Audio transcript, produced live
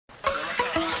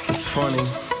It's funny.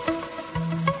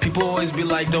 People always be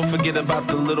like, don't forget about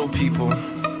the little people.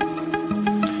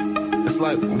 It's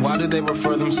like, why do they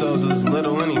refer themselves as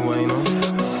little anyway, you know?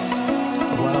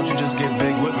 Why don't you just get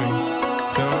big with me?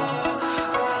 Feel me?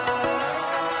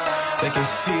 They can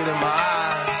see it in my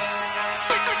eyes.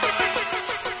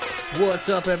 What's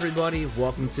up, everybody?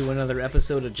 Welcome to another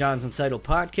episode of John's Entitled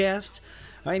Podcast.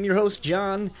 I am your host,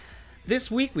 John.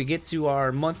 This week, we get to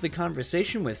our monthly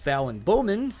conversation with Fallon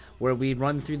Bowman, where we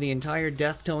run through the entire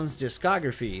Deftones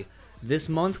discography. This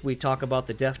month, we talk about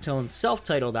the Deftones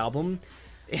self-titled album.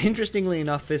 Interestingly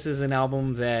enough, this is an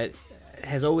album that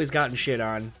has always gotten shit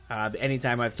on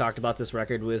anytime I've talked about this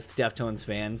record with Deftones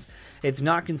fans. It's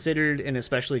not considered an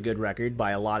especially good record by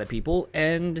a lot of people,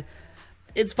 and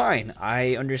it's fine.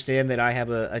 I understand that I have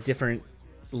a different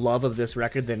love of this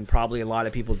record than probably a lot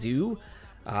of people do.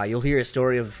 You'll hear a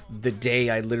story of the day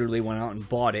I literally went out and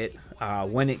bought it,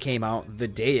 when it came out, the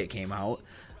day it came out.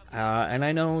 And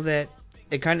I know that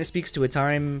it kind of speaks to a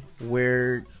time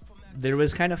where there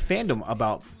was kind of fandom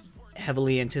about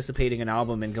heavily anticipating an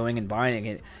album and going and buying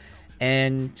it.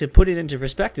 And to put it into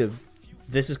perspective,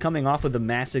 this is coming off of the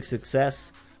massive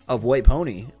success of White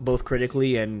Pony, both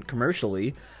critically and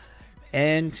commercially.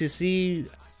 And to see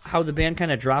how the band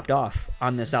kind of dropped off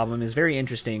on this album is very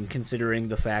interesting, considering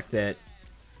the fact that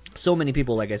so many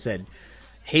people, like I said,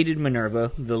 hated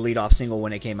Minerva, the lead-off single,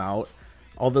 when it came out.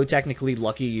 Although technically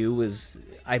Lucky You was,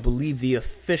 I believe, the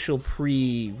official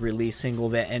pre-release single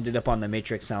that ended up on the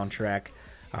Matrix soundtrack.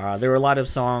 There were a lot of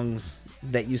songs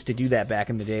that used to do that back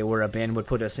in the day, where a band would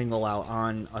put a single out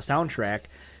on a soundtrack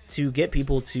to get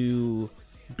people to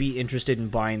be interested in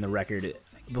buying the record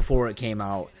before it came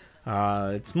out.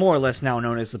 It's more or less now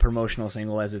known as the promotional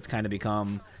single, as it's kind of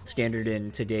become standard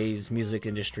in today's music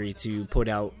industry to put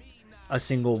out a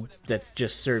single that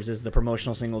just serves as the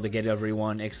promotional single to get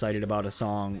everyone excited about a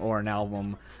song or an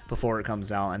album before it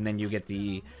comes out, and then you get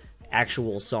the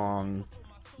actual song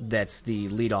that's the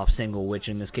lead-off single, which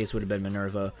in this case would have been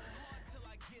Minerva.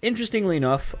 Interestingly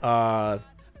enough,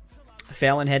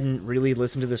 Fallon hadn't really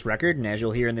listened to this record, and as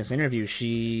you'll hear in this interview,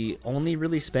 she only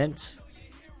really spent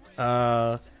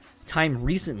time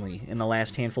recently in the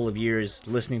last handful of years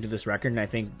listening to this record, and I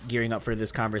think gearing up for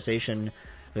this conversation,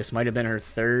 this might have been her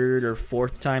third or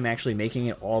fourth time actually making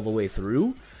it all the way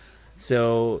through.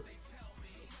 So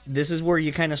this is where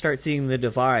you kind of start seeing the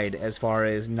divide as far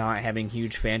as not having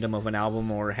huge fandom of an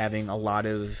album or having a lot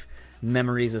of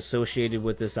memories associated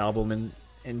with this album,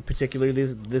 and particularly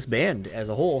this band as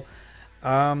a whole.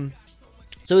 So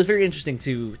it's very interesting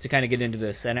to kind of get into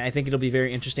this, and I think it'll be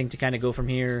very interesting to kind of go from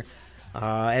here.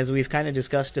 As we've kind of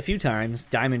discussed a few times,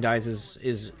 Diamond Eyes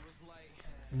is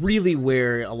really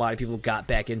where a lot of people got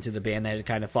back into the band that had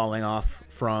kind of fallen off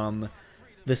from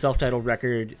the self-titled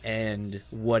record and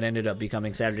what ended up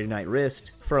becoming Saturday Night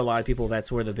Wrist. For a lot of people, that's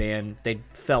where the band, they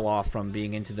fell off from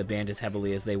being into the band as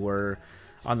heavily as they were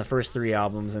on the first three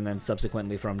albums, and then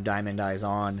subsequently from Diamond Eyes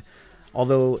on.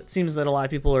 Although it seems that a lot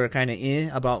of people are kind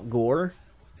of about Gore.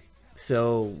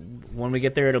 So when we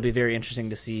get there, it'll be very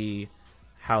interesting to see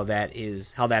how that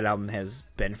album has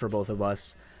been for both of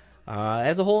us.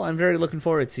 As a whole, I'm very looking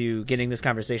forward to getting this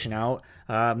conversation out.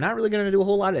 I'm not really going to do a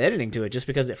whole lot of editing to it, just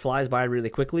because it flies by really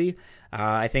quickly.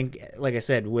 I think, like I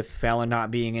said, with Fallon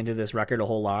not being into this record a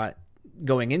whole lot,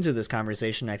 going into this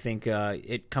conversation, I think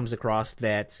it comes across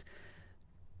that,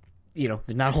 you know,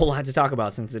 there's not a whole lot to talk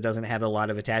about, since it doesn't have a lot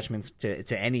of attachments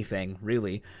to anything,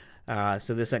 really.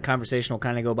 So this conversation will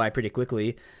kind of go by pretty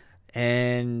quickly.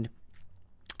 And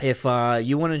if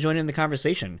you want to join in the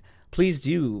conversation, please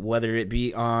do, whether it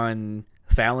be on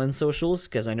Fallon's socials,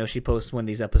 because I know she posts when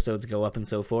these episodes go up and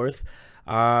so forth.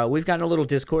 We've gotten a little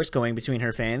discourse going between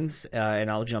her fans, and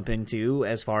I'll jump into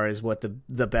as far as what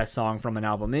the best song from an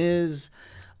album is,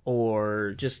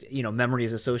 or just, you know,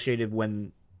 memories associated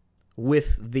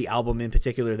with the album in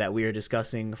particular that we are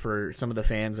discussing, for some of the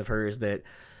fans of hers that,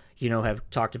 you know, have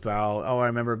talked about, I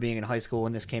remember being in high school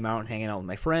when this came out and hanging out with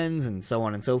my friends and so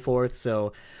on and so forth.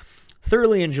 So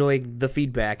thoroughly enjoyed the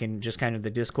feedback and just kind of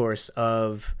the discourse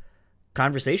of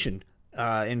conversation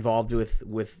involved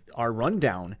with our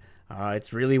rundown.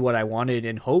 It's really what I wanted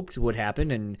and hoped would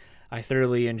happen, and I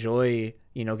thoroughly enjoy,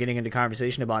 you know, getting into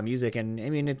conversation about music. And I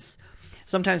mean, it's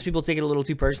sometimes people take it a little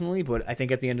too personally, but I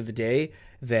think at the end of the day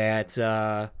that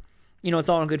you know, it's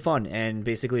all in good fun, and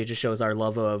basically it just shows our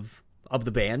love of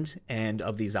the band and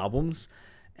of these albums.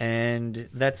 And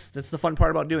that's the fun part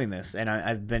about doing this. And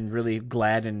I've been really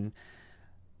glad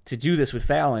to do this with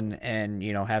Fallon, and,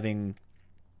 you know, having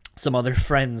some other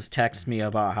friends text me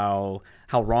about how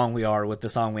wrong we are with the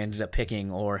song we ended up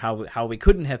picking, or how we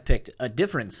couldn't have picked a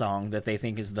different song that they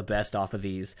think is the best off of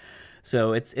these.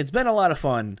 So it's been a lot of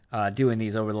fun doing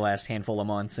these over the last handful of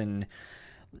months, and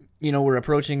we're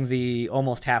approaching the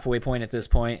almost halfway point at this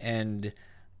point, and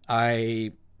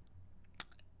I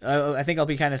think I'll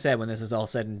be kind of sad when this is all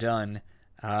said and done,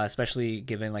 especially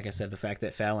given, like I said, the fact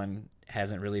that Fallon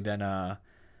hasn't really been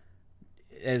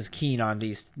as keen on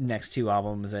these next two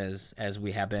albums as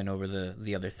we have been over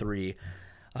the other three.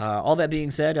 All that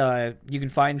being said, you can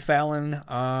find Fallon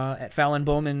at Fallon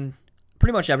Bowman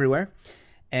pretty much everywhere.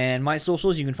 And my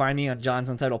socials, you can find me on John's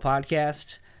Untitled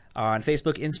Podcast on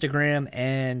Facebook, Instagram,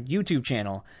 and YouTube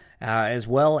channel, as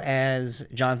well as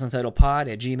John's Untitled Pod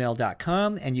at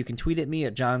gmail.com. And you can tweet at me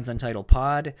at John's Untitled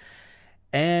Pod.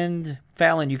 And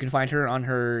Fallon, you can find her on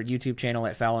her YouTube channel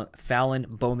at Fallon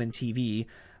Bowman TV.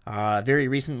 Very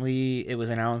recently, it was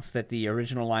announced that the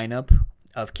original lineup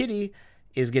of Kitty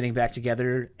is getting back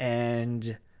together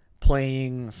and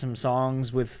playing some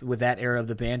songs with that era of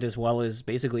the band, as well as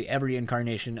basically every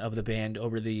incarnation of the band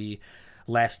over the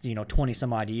last 20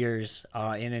 some odd years,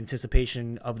 in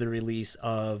anticipation of the release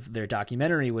of their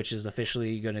documentary, which is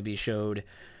officially going to be showed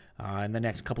in the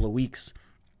next couple of weeks.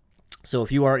 So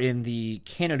if you are in the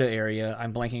Canada area,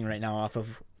 I'm blanking right now off the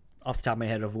top of my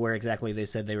head of where exactly they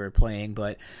said they were playing,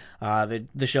 but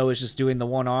the show is just doing the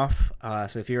one-off.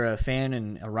 So if you're a fan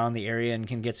and around the area and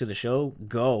can get to the show,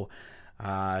 go.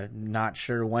 Not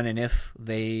sure when and if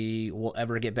they will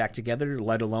ever get back together,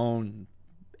 let alone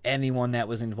anyone that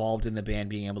was involved in the band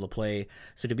being able to play.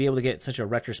 So to be able to get such a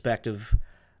retrospective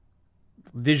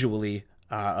visually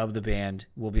of the band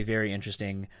will be very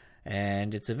interesting.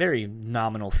 And it's a very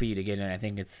nominal fee to get in. I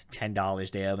think it's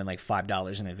 $10 day of and like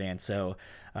 $5 in advance. So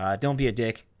don't be a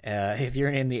dick. If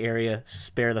you're in the area,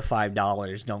 spare the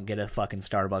 $5. Don't get a fucking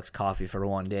Starbucks coffee for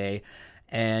one day.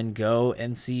 And go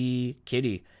and see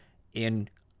Kitty in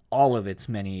all of its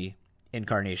many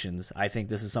incarnations. I think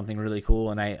this is something really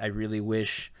cool, and I really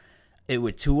wish it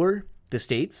would tour the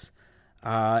States.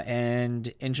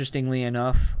 And interestingly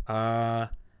enough, I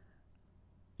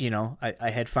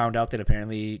had found out that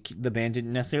apparently the band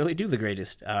didn't necessarily do the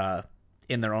greatest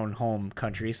in their own home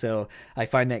country. So I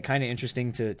find that kind of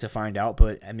interesting to find out.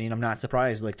 But I mean, I'm not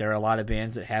surprised. Like, there are a lot of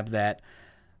bands that have that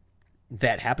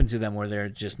happen to them where they're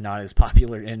just not as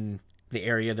popular in the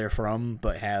area they're from,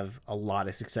 but have a lot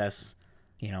of success,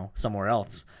 somewhere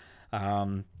else.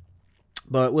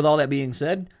 But with all that being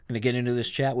said, I'm going to get into this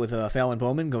chat with Fallon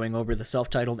Bowman going over the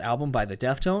self-titled album by the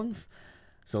Deftones.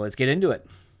 So let's get into it.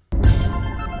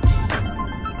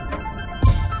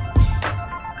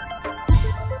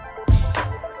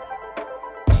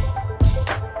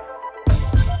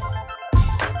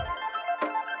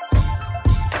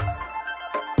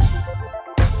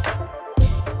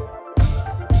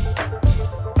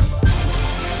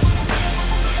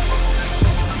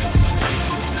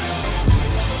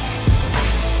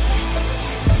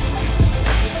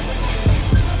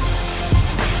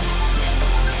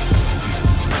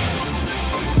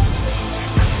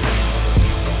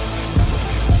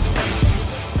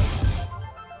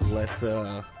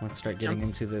 Let's start getting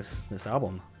into this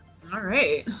album. All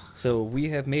right. So we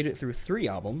have made it through 3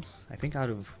 albums, I think, out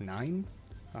of 9.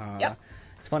 Yep.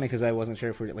 It's funny because I wasn't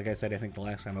sure if like I said, I think the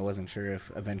last time I wasn't sure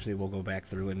if eventually we'll go back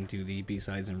through and do the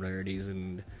B-sides and rarities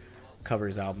and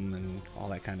covers album and all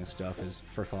that kind of stuff is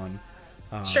for fun.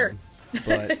 Sure.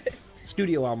 But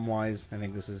studio album wise, I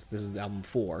think this is album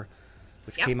 4,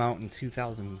 which Yep. came out in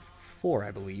 2004,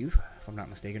 I believe, if I'm not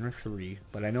mistaken, or 3.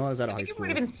 But I know I was out of high school. It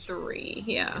might have been 3,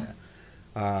 yeah.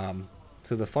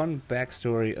 So the fun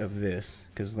backstory of this,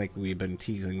 because like we've been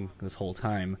teasing this whole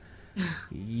time,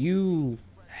 you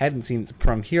hadn't seen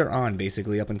from here on,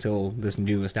 basically up until this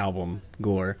newest album,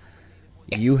 Gore.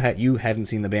 Yeah. You hadn't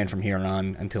seen the band from here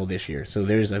on until this year. So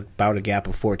there's about a gap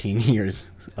of 14 years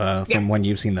from when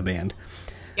you've seen the band.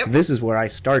 Yep. This is where I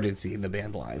started seeing the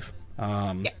band live.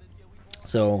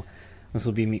 So this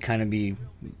will be be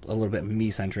a little bit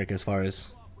me-centric as far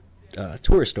as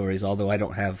tour stories, although I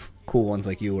don't have cool ones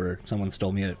like you, or someone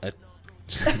stole me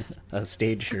a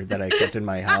stage shirt that I kept in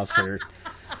my house for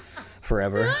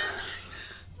forever.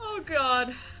 Oh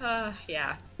God.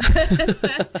 Yeah.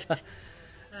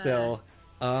 So,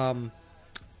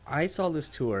 I saw this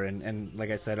tour, and like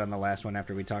I said on the last one,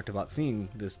 after we talked about seeing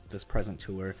this present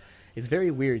tour, it's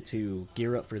very weird to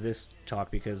gear up for this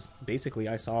talk because basically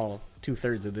I saw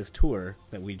 2/3 of this tour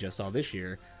that we just saw this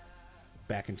year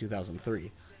back in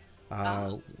 2003.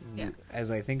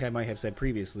 As I think I might have said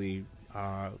previously,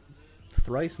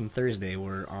 Thrice and Thursday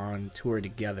were on tour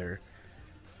together,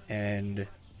 and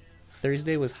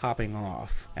Thursday was hopping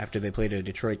off after they played a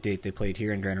Detroit date. They played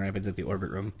here in Grand Rapids at the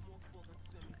Orbit Room.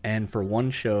 And for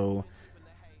one show,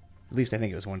 at least I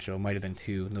think it was one show, might have been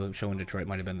two. The show in Detroit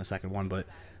might have been the second one, but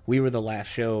we were the last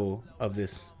show of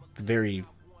this very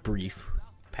brief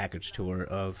package tour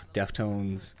of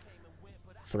Deftones,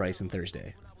 Thrice, and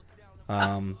Thursday.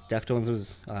 Deftones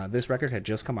was, this record had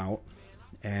just come out,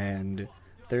 and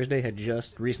Thursday had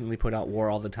just recently put out War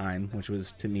All the Time, which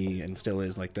was, to me, and still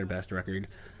is, like, their best record.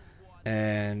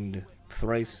 And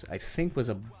Thrice, I think, was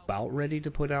about ready to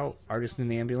put out Artist in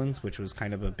the Ambulance, which was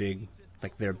kind of a big,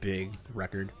 like, their big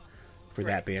record for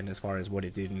that band as far as what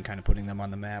it did and kind of putting them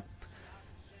on the map.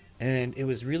 And it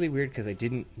was really weird because I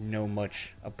didn't know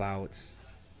much about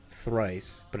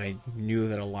Thrice, but I knew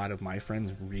that a lot of my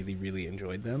friends really, really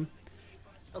enjoyed them.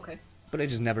 Okay. But I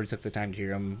just never took the time to hear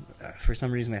them. For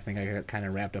some reason, I think I got kind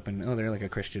of wrapped up in, they're like a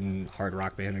Christian hard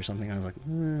rock band or something. I was like,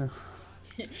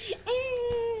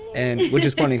 And which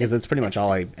is funny because that's pretty much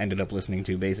all I ended up listening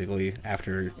to basically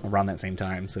after around that same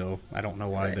time. So I don't know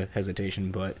why the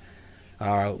hesitation, but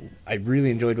I really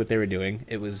enjoyed what they were doing.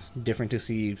 It was different to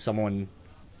see someone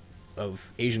of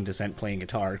Asian descent playing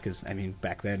guitar because, I mean,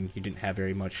 back then you didn't have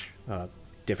very much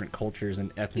different cultures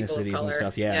and ethnicities and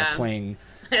stuff. Playing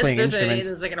instruments.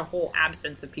 There's like a whole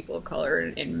absence of people of color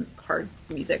in hard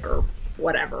music or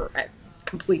whatever.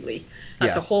 Completely.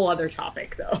 That's a whole other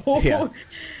topic, though. Yeah.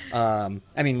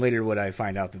 I mean, later would I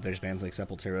find out that there's bands like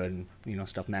Sepultura and,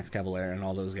 stuff Max Cavalera and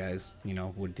all those guys,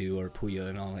 would do, or Puya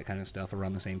and all that kind of stuff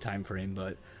around the same time frame,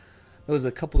 but it was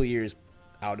a couple of years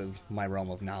out of my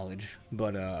realm of knowledge.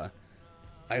 But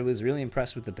I was really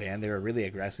impressed with the band. They were really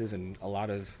aggressive, and a lot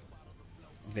of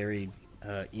very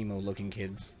emo-looking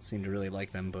kids seemed to really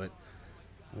like them, but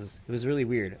it was really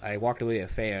weird. I walked away a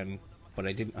fan, but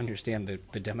I didn't understand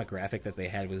the demographic that they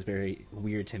had was very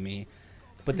weird to me.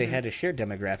 But they had a shared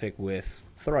demographic with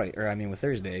with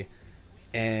Thursday,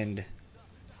 and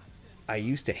I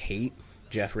used to hate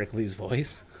Jeff Rickley's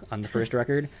voice on the first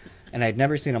record, and I'd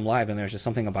never seen him live, and there was just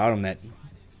something about him that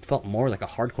felt more like a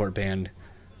hardcore band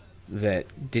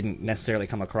that didn't necessarily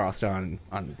come across on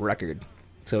record.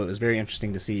 So it was very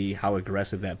interesting to see how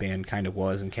aggressive that band kind of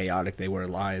was and chaotic they were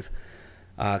live.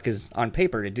 Because on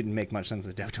paper, it didn't make much sense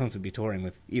that Deftones would be touring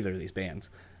with either of these bands.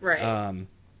 Right.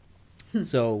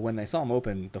 So when they saw them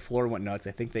open, the floor went nuts.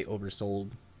 I think they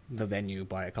oversold the venue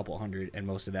by a couple hundred, and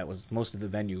most of the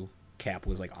venue cap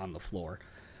was like on the floor.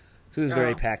 So it was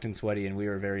very packed and sweaty, and we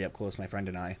were very up close, my friend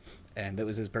and I. And it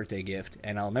was his birthday gift.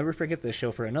 And I'll never forget this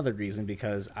show for another reason,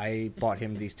 because I bought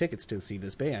him these tickets to see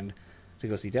this band, to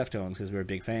go see Deftones, because we were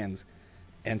big fans.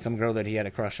 And some girl that he had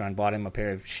a crush on bought him a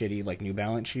pair of shitty, like, New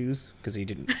Balance shoes, because he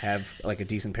didn't have, like, a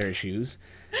decent pair of shoes.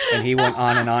 And he went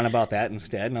on and on about that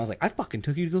instead. And I was like, I fucking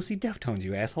took you to go see Deftones,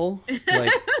 you asshole.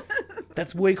 Like,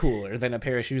 that's way cooler than a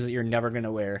pair of shoes that you're never going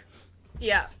to wear.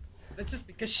 Yeah. It's just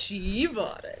because she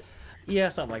bought it. Yeah,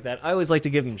 something like that. I always like to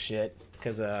give him shit,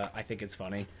 because I think it's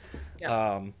funny.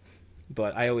 Yeah.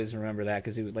 But I always remember that,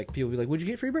 because people would be like, what'd you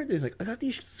get for your birthday? He's like, I got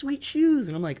these sweet shoes.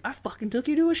 And I'm like, I fucking took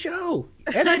you to a show.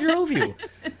 And I drove you.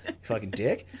 Fucking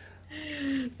dick.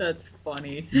 That's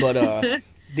funny. But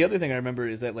the other thing I remember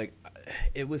is that, like,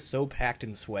 it was so packed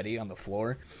and sweaty on the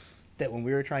floor that when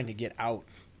we were trying to get out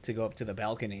to go up to the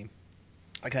balcony,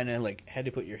 I kind of, like, had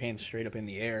to put your hands straight up in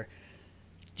the air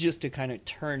just to kind of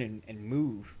turn and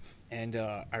move. And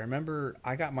I remember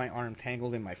I got my arm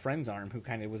tangled in my friend's arm, who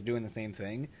kind of was doing the same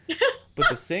thing. But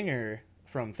the singer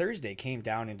from Thursday came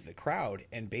down into the crowd,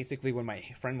 and basically when my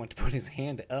friend went to put his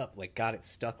hand up, like, got it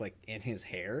stuck, like, in his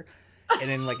hair, and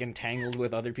then, like, entangled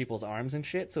with other people's arms and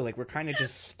shit. So, like, we're kind of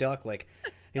just stuck, like,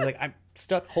 he's like, I'm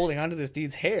stuck holding onto this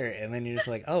dude's hair, and then you're just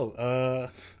like, so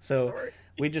Sorry.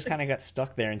 we just kind of got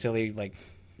stuck there until he, like,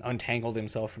 untangled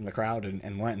himself from the crowd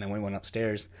and went, and then we went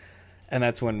upstairs. And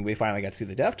that's when we finally got to see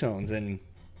the Deftones. And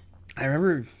I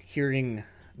remember hearing,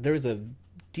 there was a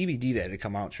DVD that had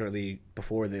come out shortly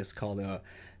before this called, it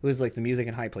was like the Music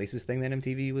in High Places thing that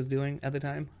MTV was doing at the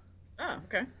time. Oh,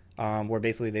 okay. Where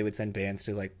basically they would send bands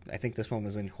to, like, I think this one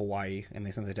was in Hawaii, and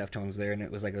they sent the Deftones there, and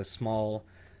it was like a small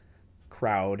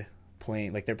crowd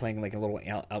playing, like, they're playing like a little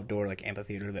outdoor, like,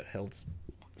 amphitheater that holds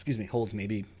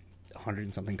maybe 100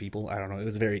 and something people. I don't know. It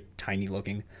was very tiny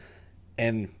looking.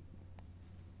 And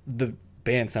the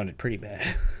band sounded pretty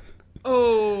bad.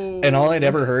 Oh. And all I'd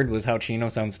ever heard was how Chino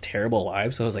sounds terrible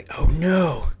live, so I was like, oh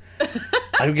no.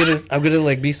 I'm gonna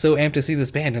like be so amped to see this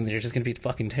band, and they're just gonna be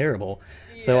fucking terrible.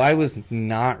 Yeah. So I was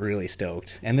not really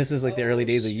stoked. And this is like the early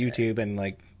days of YouTube and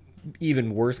like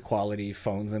even worse quality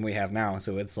phones than we have now.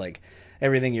 So it's like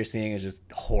everything you're seeing is just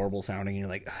horrible sounding, and you're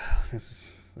like,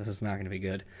 this is not gonna be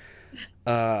good.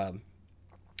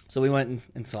 So we went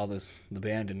and saw the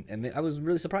band, and I was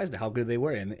really surprised at how good they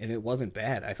were, and it wasn't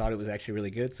bad. I thought it was actually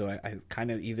really good, so I kind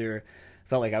of either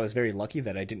felt like I was very lucky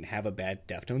that I didn't have a bad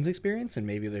Deftones experience, and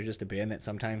maybe they're just a band that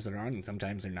sometimes they're on and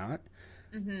sometimes they're not.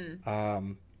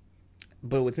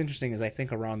 But what's interesting is I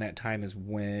think around that time is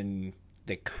when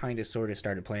they kind of sort of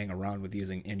started playing around with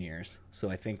using in-ears. So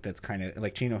I think that's kind of,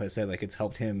 like Chino has said, like it's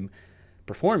helped him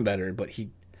perform better, but he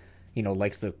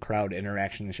likes the crowd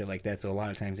interaction and shit like that. So a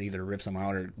lot of times he either rips them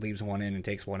out or leaves one in and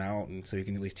takes one out, and so you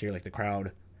can at least hear like the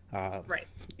crowd right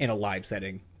in a live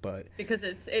setting. But because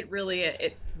it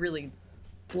really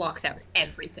blocks out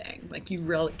everything. Like you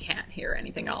really can't hear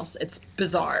anything else. It's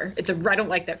bizarre. I don't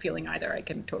like that feeling either. I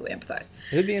can totally empathize.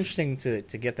 It would be interesting to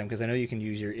get them, because I know you can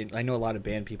use I know a lot of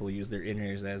band people use their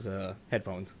in-ears as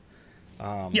headphones.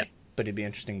 Yeah. But it'd be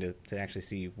interesting to actually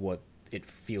see what it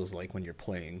feels like when you're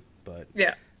playing. But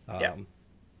yeah.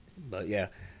 But yeah,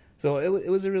 so it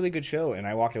was a really good show, and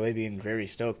I walked away being very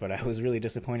stoked, but I was really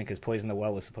disappointed because Poison the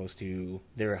Well was supposed to,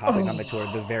 they were hopping on the tour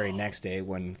the very next day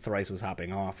when Thrice was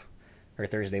hopping off, or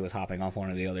Thursday was hopping off, one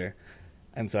or the other.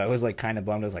 And so I was like kind of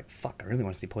bummed. I was like, fuck, I really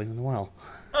want to see Poison the Well.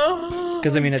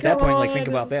 Because I mean, at that point, like, think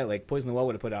about that, like Poison the Well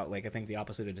would have put out, like, I think the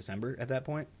opposite of December at that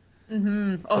point.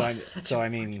 Such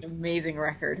an amazing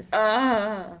record.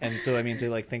 And so I mean, to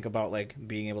like think about like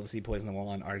being able to see Poison the Well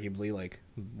on arguably like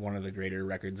one of the greater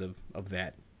records of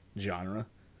that genre.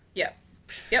 Yep.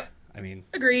 I mean,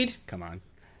 agreed. Come on.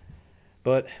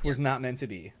 But was not meant to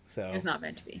be. So it was not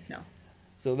meant to be. No.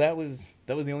 So that was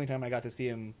the only time I got to see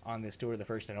him on this tour, the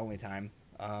first and only time,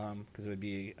 because it would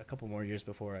be a couple more years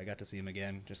before I got to see him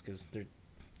again, just because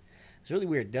it's really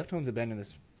weird. Deftones have been in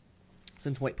this.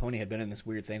 Since White Pony had been in this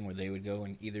weird thing where they would go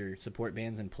and either support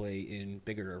bands and play in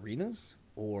bigger arenas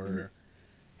or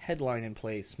headline and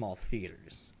play small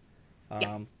theaters.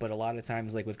 But a lot of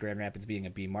times, like with Grand Rapids being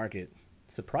a B market,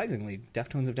 surprisingly,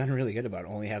 Deftones have done really good about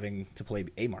only having to play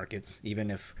A markets, even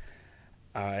if,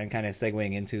 and kind of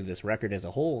segueing into this record as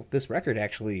a whole, this record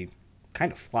actually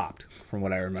kind of flopped from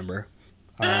what I remember.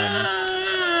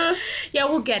 Yeah,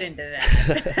 we'll get into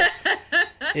that.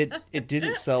 It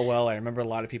didn't sell well. I remember a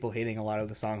lot of people hating a lot of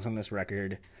the songs on this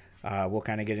record. We'll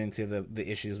kind of get into the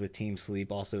issues with Team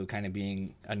Sleep also kind of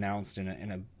being announced in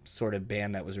a sort of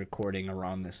band that was recording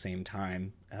around the same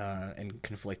time, and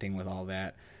conflicting with all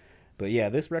that. But yeah,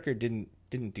 this record didn't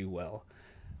do well.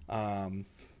 And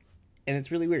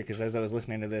it's really weird because as I was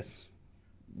listening to this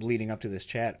leading up to this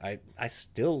chat, I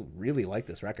still really like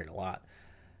this record a lot.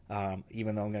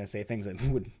 Even though I'm going to say things that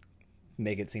would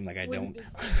make it seem like I don't.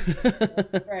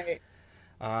 Right.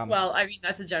 Well, I mean,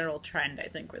 that's a general trend, I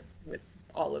think, with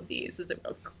all of these, is that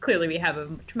clearly we have a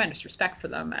tremendous respect for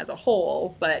them as a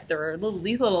whole, but there are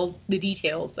the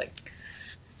details that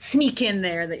sneak in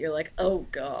there that you're like, oh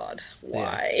God,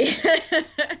 why?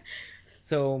 Yeah.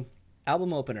 So,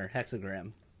 album opener,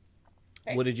 Hexagram.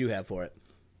 Okay. What did you have for it?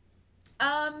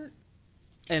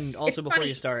 And also, before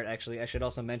you start, actually, I should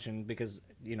also mention, because,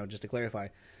 just to clarify,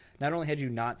 not only had you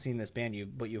not seen this band,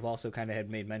 but you've also kind of had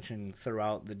made mention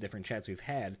throughout the different chats we've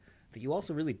had that you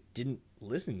also really didn't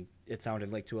listen, it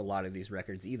sounded like, to a lot of these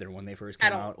records either when they first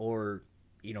came out, or,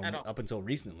 up until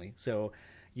recently. So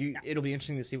it'll be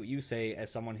interesting to see what you say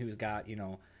as someone who's got,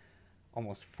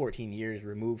 almost 14 years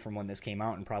removed from when this came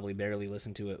out and probably barely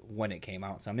listened to it when it came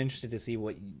out. So I'm interested to see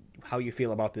how you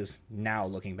feel about this now,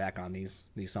 looking back on these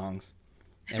songs.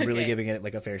 And really giving it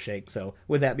like a fair shake. So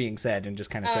with that being said, and just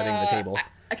kind of setting the table,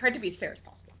 I tried to be as fair as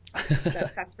possible.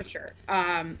 That's for sure.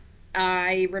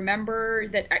 I remember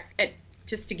that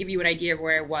just to give you an idea of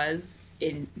where I was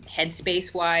in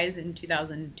headspace wise in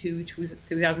 2002,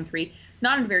 2003,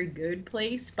 not in a very good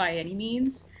place by any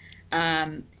means.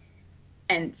 And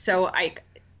so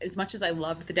as much as I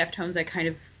loved the Deftones, I kind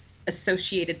of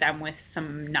associated them with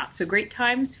some not so great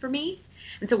times for me.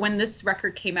 And so when this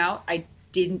record came out, I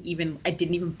didn't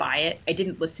even buy it. I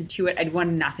didn't listen to it. I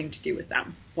wanted nothing to do with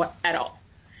them at all.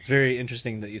 It's very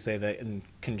interesting that you say that in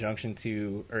conjunction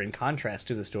to, or in contrast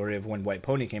to, the story of when White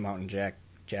Pony came out and Jack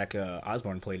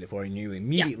Osbourne played it for you, and you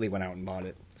immediately went out and bought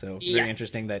it. So very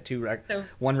interesting that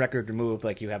one record removed,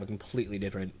 like, you have a completely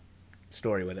different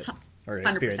story with it, or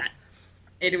experience. 100%.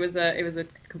 It was a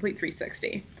complete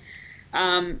 360.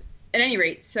 At any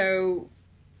rate, so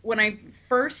when I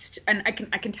first, and I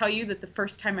can tell you that the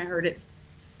first time I heard it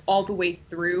all the way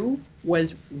through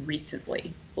was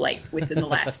recently, like within the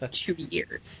last 2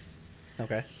 years.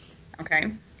 Okay.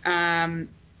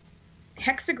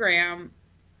 Hexagram,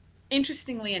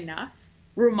 interestingly enough,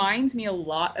 reminds me a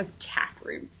lot of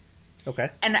Taproot.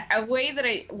 Okay. And a way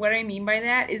that what I mean by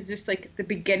that is just like the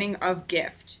beginning of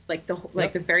Gift, like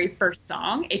the very first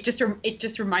song. It just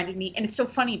reminded me, and it's so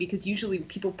funny because usually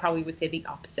people probably would say the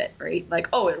opposite, right? Like,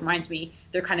 oh, it reminds me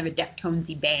they're kind of a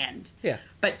Deftonesy band. Yeah.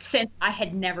 But since I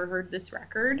had never heard this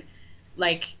record,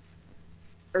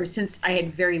 or since I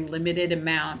had very limited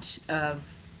amount of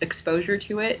exposure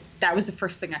to it, that was the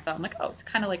first thing I thought. I'm like, oh, it's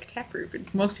kind of like Taproot.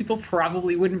 And most people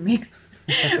probably would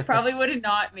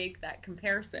not make that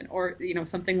comparison, or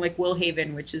something like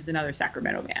Willhaven, which is another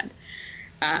Sacramento band.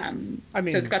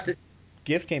 So it's got this.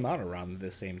 Gift came out around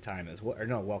the same time as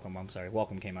Welcome. I'm sorry,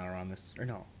 Welcome came out around this, or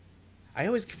no. I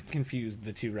always confuse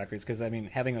the two records because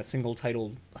having a single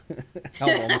titled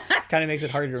album kind of makes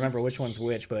it hard to remember which one's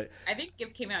which. But I think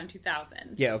Gift came out in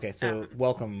 2000. Yeah, okay. So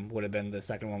Welcome would have been the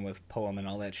second one with Poem and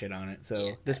all that shit on it.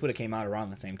 So this would have came out around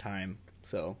the same time.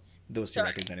 So those two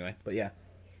records anyway. But yeah.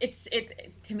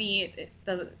 To me, it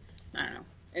doesn't, I don't know.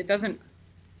 It doesn't,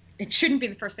 it shouldn't be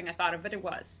the first thing I thought of, but it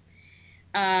was.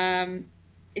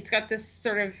 It's got this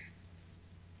sort of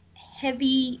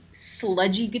heavy,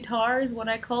 sludgy guitar is what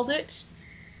I called it.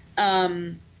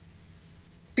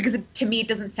 Because to me, it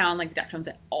doesn't sound like the Deftones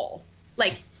at all.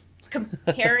 Like,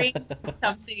 comparing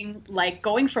something like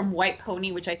going from White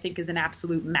Pony, which I think is an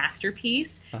absolute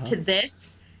masterpiece, to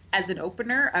this as an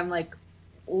opener, I'm like,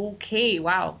 okay,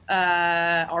 wow,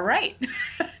 all right,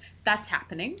 that's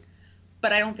happening,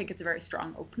 but I don't think it's a very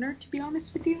strong opener, to be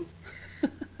honest with you.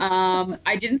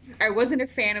 I wasn't a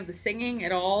fan of the singing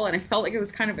at all, and I felt like it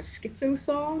was kind of a schizo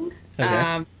song.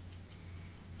 Okay.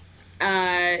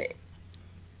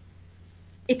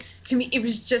 To me, it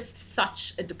was just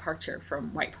such a departure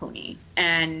from White Pony,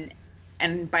 and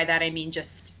by that I mean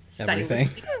just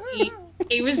stylistically.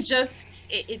 It was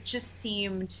just, it just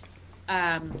seemed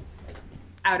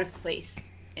out of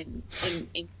place in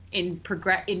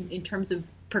terms of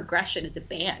progression as a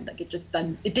band. Like, it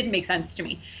didn't make sense to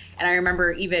me. And I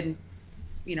remember even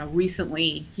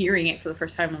recently hearing it for the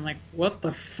first time, I'm like, what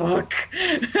the fuck?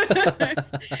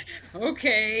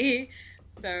 Okay.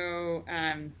 So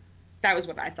that was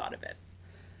what I thought of it.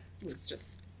 It was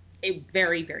just a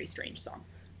very, very strange song.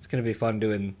 It's going to be fun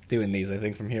doing these, I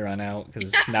think, from here on out,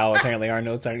 because now apparently our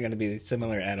notes aren't going to be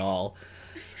similar at all.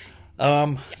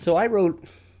 So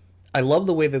I love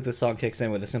the way that the song kicks in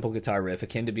with a simple guitar riff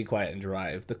akin to Be Quiet and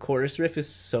Drive. The chorus riff is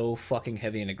so fucking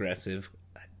heavy and aggressive.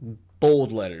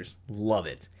 Bold letters. Love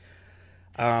it.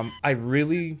 I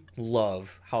really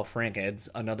love how Frank adds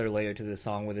another layer to this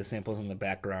song with his samples in the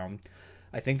background.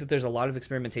 I think that there's a lot of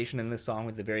experimentation in this song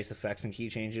with the various effects and key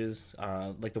changes,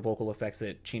 like the vocal effects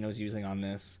that Chino's using on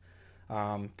this.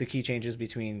 The key changes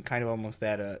between kind of almost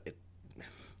that...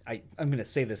 I'm going to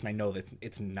say this, and I know that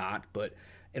it's not, but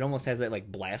it almost has that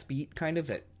like blast beat kind of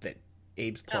that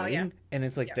Abe's playing, and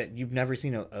it's like that you've never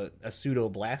seen a pseudo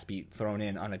blast beat thrown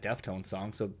in on a Deftones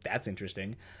song, so that's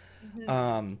interesting.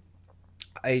 Mm-hmm.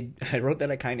 I wrote that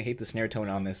I kind of hate the snare tone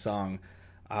on this song.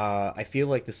 I feel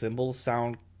like the cymbals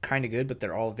sound kind of good, but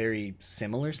they're all very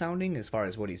similar sounding as far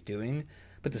as what he's doing.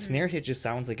 But the snare hit just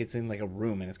sounds like it's in like a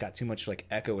room, and it's got too much like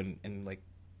echo and like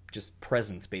just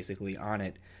presence basically on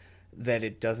it, that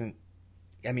it doesn't.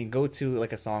 I mean, go to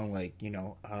like a song like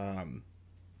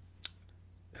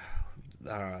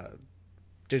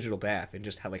Digital Bath, and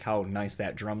just how nice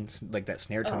that drums, like that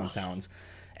snare tone sounds,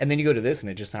 and then you go to this and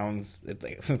it just sounds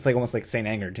it's like almost like Saint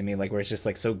Anger to me, like where it's just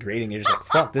like so grating. You're just like,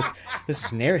 fuck, this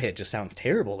snare hit just sounds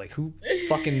terrible. Like, who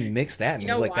fucking mixed that? And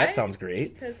I was like, that sounds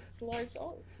great because it's Lars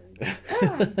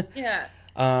yeah.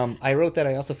 I wrote that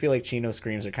I also feel like Chino's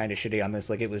screams are kind of shitty on this.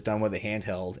 Like, it was done with a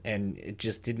handheld, and it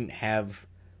just didn't have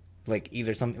like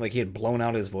either something like he had blown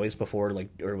out his voice before, like,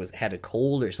 or had a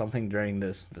cold or something during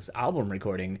this album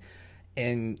recording,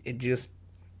 and it just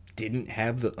didn't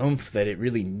have the oomph that it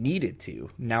really needed to.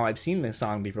 Now, I've seen this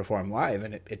song be performed live,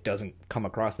 and it doesn't come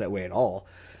across that way at all.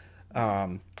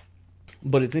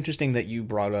 But it's interesting that you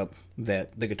brought up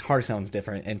that the guitar sounds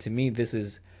different, and to me, this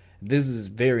is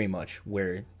very much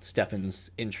where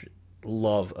Stefan's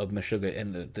love of Meshuggah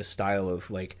and the style of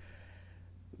like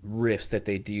riffs that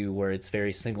they do, where it's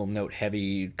very single note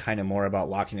heavy, kind of more about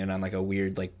locking in on like a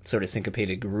weird like sort of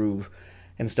syncopated groove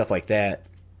and stuff like that.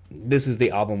 This is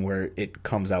the album where it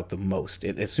comes out the most.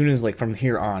 As soon as like from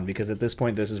here on, because at this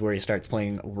point this is where he starts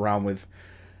playing around with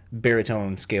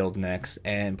baritone scaled necks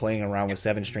and playing around with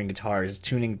 7-string guitars,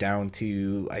 tuning down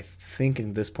to, I think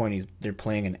at this point they're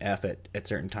playing an F at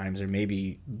certain times, or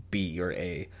maybe B or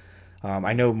A.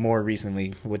 I know more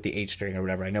recently with the H string or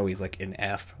whatever, I know he's like an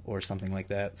F or something like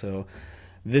that. So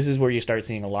this is where you start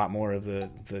seeing a lot more of the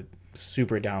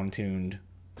super down-tuned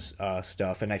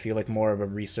stuff, and I feel like more of a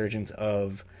resurgence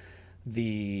of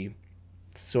the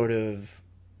sort of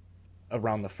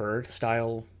Around the Fur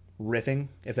style riffing,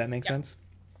 if that makes sense.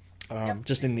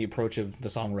 Just in the approach of the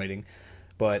songwriting.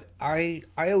 But I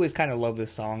always kind of love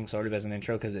this song sort of as an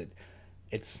intro because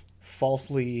it's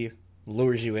falsely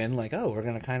lures you in, like, oh, we're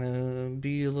gonna kind of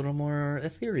be a little more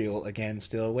ethereal again,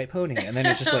 still a white pony, and then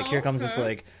it's just like here comes this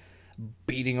like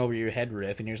beating over your head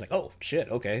riff, and you're just like, oh shit,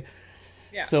 okay.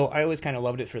 Yeah. So I always kind of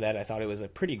loved it for that. I thought it was a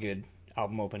pretty good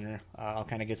album opener. I'll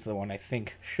kind of get to the one I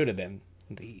think should have been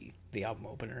the album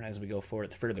opener as we go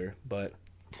forward further, but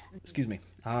excuse me.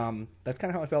 That's kind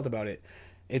of how I felt about it.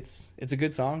 It's a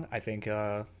good song. I think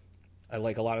I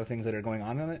like a lot of things that are going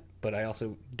on in it, but I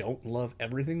also don't love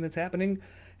everything that's happening.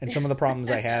 And some of the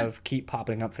problems I have keep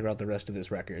popping up throughout the rest of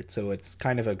this record. So it's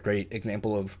kind of a great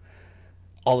example of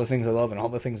all the things I love and all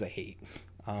the things I hate.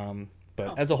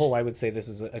 But as a whole, I would say this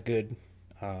is a good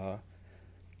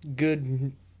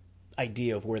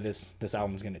idea of where this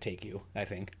album is going to take you, I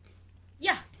think.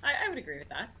 Yeah, I would agree with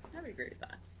that.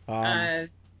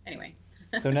 Anyway.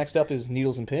 So next up is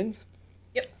Needles and Pins.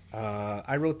 Yep.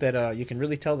 I wrote that you can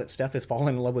really tell that Steph has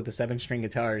fallen in love with the 7-string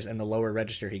guitars and the lower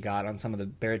register he got on some of the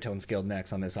baritone scaled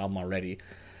necks on this album already.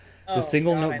 The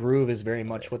single note groove is very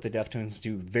much what the Deftones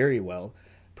do very well.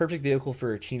 Perfect vehicle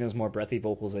for Chino's more breathy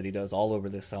vocals that he does all over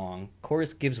this song.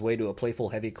 Chorus gives way to a playful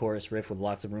heavy chorus riff with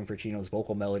lots of room for Chino's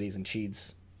vocal melodies and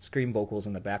Cheed's scream vocals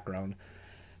in the background.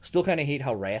 Still kind of hate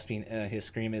how raspy his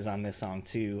scream is on this song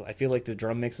too. I feel like the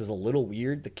drum mix is a little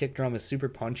weird. The kick drum is super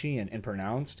punchy and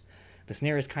pronounced. The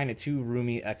snare is kind of too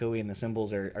roomy, echoey, and the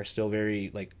cymbals are still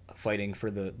very like fighting for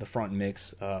the front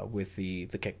mix with the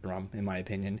kick drum, in my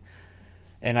opinion.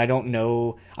 And I don't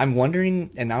know. I'm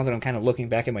wondering, and now that I'm kind of looking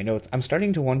back at my notes, I'm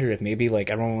starting to wonder if maybe like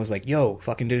everyone was like, "Yo,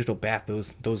 fucking Digital Bat,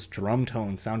 those drum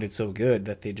tones sounded so good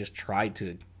that they just tried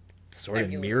to sort of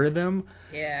mirror them,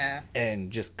 and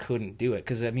just couldn't do it."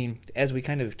 Because I mean, as we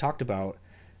kind of talked about,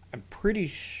 I'm pretty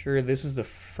sure this is the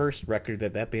first record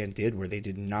that band did where they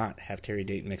did not have Terry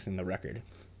Date mixing the record.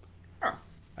 Huh.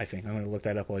 I think I'm going to look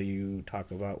that up while you talk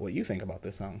about what you think about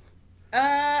this song.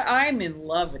 I'm in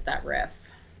love with that riff.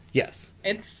 Yes.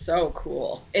 It's so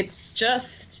cool. It's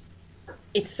just,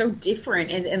 it's so different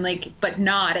and like, but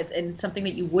not, and something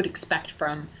that you would expect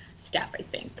from Steph, I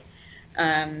think.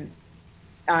 I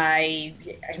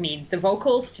mean, the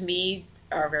vocals to me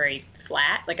are very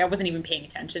flat. Like I wasn't even paying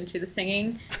attention to the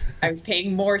singing. I was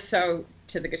paying more so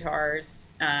to the guitars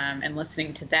and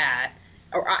listening to that.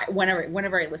 Or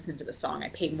whenever I listened to the song, I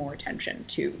paid more attention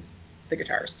to the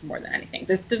guitars more than anything.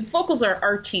 The vocals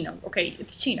are Chino. Okay,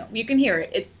 it's Chino. You can hear it.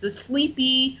 It's the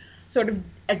sleepy sort of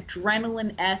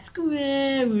adrenaline-esque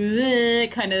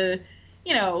kind of,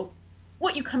 you know,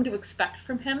 what you come to expect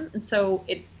from him. And so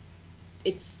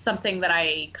it's something that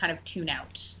I kind of tune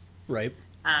out. Right.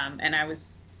 And I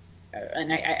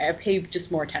paid just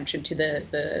more attention to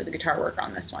the guitar work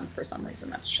on this one for some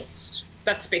reason.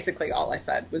 That's basically all I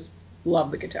said was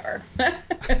love the guitar.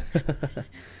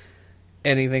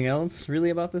 Anything else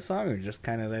really about this song, or just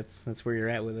kind of that's where you're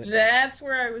at with it? That's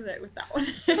where I was at with that one.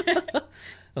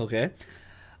 Okay.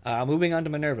 Moving on to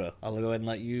Minerva. I'll go ahead and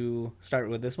let you start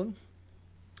with this one.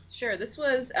 Sure. This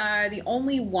was the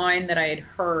only one that I had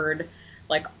heard,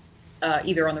 like,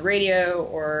 either on the radio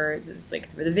or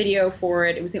like the video for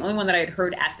it. It was the only one that I had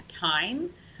heard at the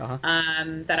time. Uh-huh.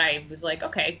 That I was like,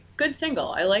 okay, good single.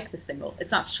 I like the single.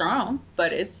 It's not strong,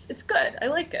 but it's good. I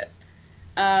like it.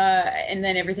 And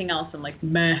then everything else, I'm like,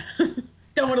 meh.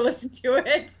 Don't want to listen to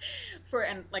it.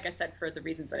 And like I said, for the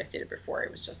reasons that I stated before, it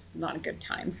was just not a good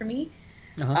time for me.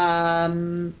 Uh-huh.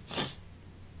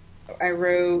 I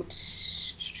wrote,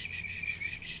 it's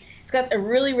got a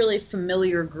really, really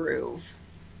familiar groove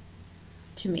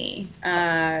to me.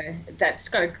 That's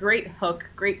got a great hook,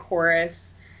 great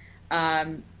chorus.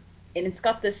 And it's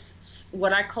got this,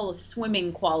 what I call a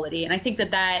swimming quality. And I think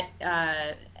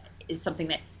that is something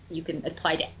that you can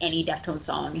apply to any Deftones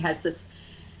song. It has this,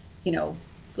 you know,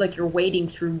 like you're wading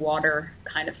through water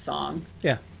kind of song.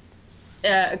 Yeah.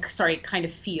 Kind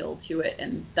of feel to it.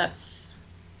 And that's,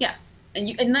 yeah.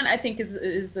 And that I think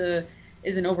is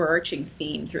an overarching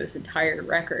theme through this entire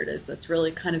record, is this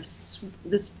really kind of,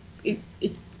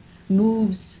 it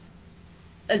moves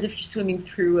as if you're swimming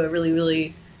through a really,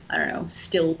 really, I don't know,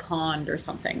 still pond or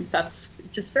something. That's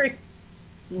just very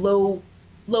low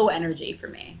energy for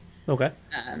me. Okay.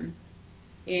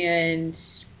 And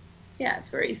yeah, it's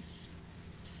very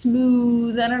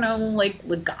smooth. I don't know, like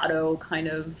legato kind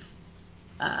of.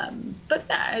 But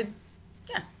yeah,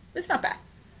 it's not bad.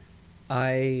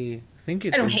 I think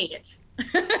it's. I don't hate it.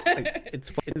 It's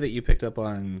funny that you picked up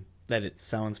on that. It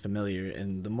sounds familiar,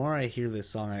 and the more I hear this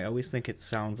song, I always think it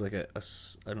sounds like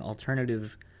an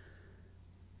alternative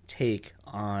take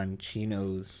on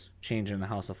Chino's Change in the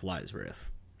House of Flies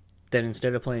riff. That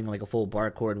instead of playing like a full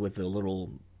bar chord with the little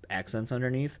accents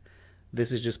underneath,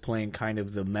 this is just playing kind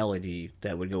of the melody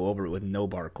that would go over it with no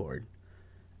bar chord.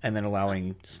 And then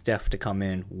allowing Steph to come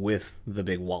in with the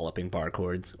big walloping bar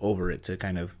chords over it to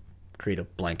kind of create a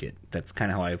blanket. That's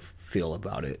kind of how I feel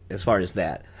about it as far as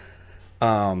that.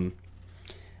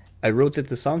 I wrote that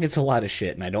the song gets a lot of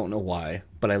shit, and I don't know why,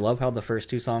 but I love how the first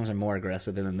two songs are more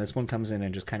aggressive, and then this one comes in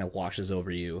and just kind of washes over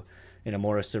you in a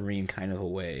more serene kind of a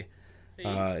way.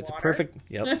 It's a perfect,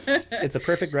 it's a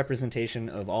perfect representation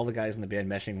of all the guys in the band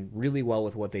meshing really well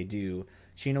with what they do.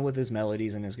 Chino with his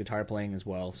melodies and his guitar playing as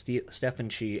well. Steph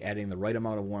and Chi adding the right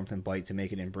amount of warmth and bite to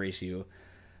make it embrace you.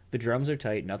 The drums are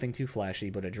tight, nothing too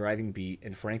flashy, but a driving beat,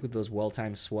 and Frank with those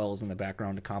well-timed swells in the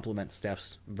background to complement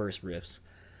Steph's verse riffs.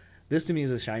 This to me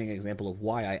is a shining example of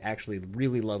why I actually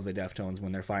really love the Deftones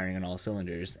when they're firing on all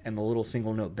cylinders, and the little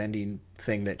single note bending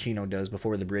thing that Chino does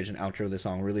before the bridge and outro of the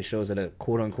song really shows that a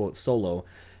quote-unquote solo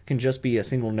can just be a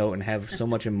single note and have so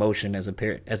much emotion as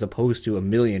opposed to a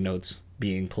million notes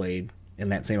being played in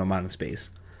that same amount of space.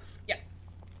 Yeah.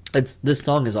 This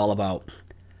song is all about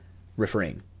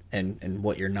refrain and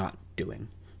what you're not doing.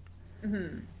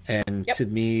 Mm-hmm. And to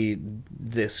me,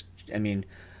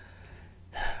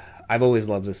 I've always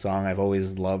loved this song. I've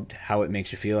always loved how it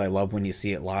makes you feel. I love when you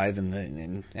see it live,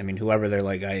 and whoever their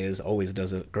light guy is always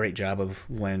does a great job of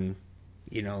when,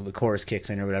 the chorus kicks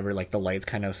in or whatever, like the lights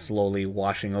kind of slowly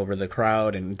washing over the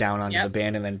crowd and down onto the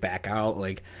band and then back out,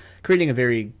 like creating a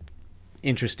very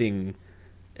interesting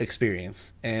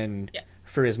experience. And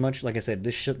for as much, like I said,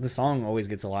 the song always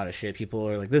gets a lot of shit. People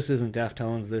are like, this isn't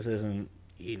Deftones, this isn't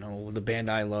the band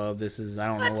I love, this is, I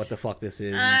don't know what the fuck this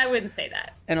is. I wouldn't say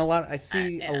that. And I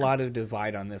see a lot of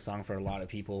divide on this song for a lot of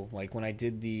people. Like when I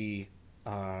did the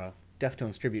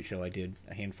Deftones tribute show I did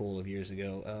a handful of years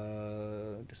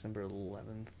ago, December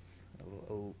 11th.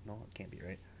 Oh, no, it can't be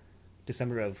right.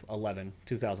 December of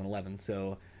 2011.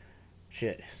 So,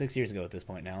 shit, 6 years ago at this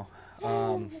point now.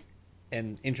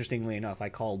 And interestingly enough, I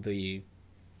called the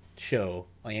show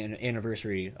an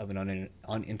anniversary of an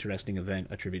uninteresting event,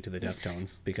 a tribute to the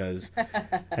Deftones, because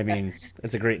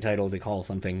it's a great title to call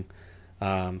something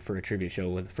for a tribute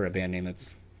show for a band name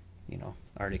that's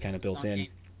already kind of built in.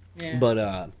 Yeah.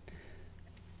 But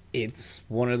it's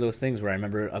one of those things where I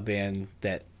remember a band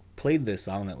that played this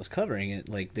song that was covering it,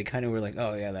 like they kind of were like,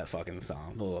 oh yeah, that fucking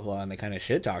song, blah blah blah, and they kind of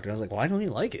shit talked, and I was like, why don't you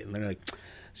like it? And they're like,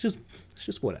 it's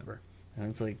just whatever. And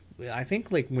it's like, I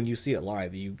think like when you see it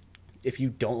live, if you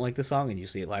don't like the song and you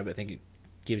see it live, I think it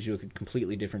gives you a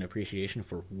completely different appreciation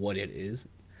for what it is.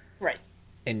 Right.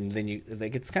 And then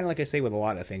it's kind of like I say with a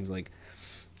lot of things, like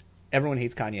everyone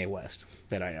hates Kanye West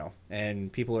that I know,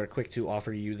 and people are quick to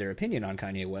offer you their opinion on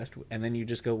Kanye West, and then you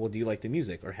just go, well, do you like the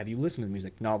music, or have you listened to the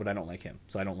music? No, but I don't like him,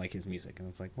 so I don't like his music. And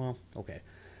it's like, well, okay.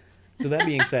 So that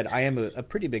being said, I am a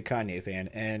pretty big Kanye fan,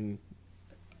 and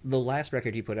the last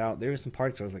record he put out, there were some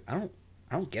parts where I was like, I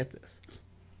don't get this.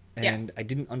 And I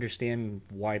didn't understand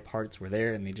why parts were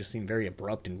there, and they just seemed very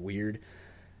abrupt and weird.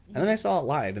 And then I saw it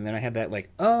live, and then I had that like,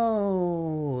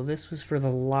 oh, this was for the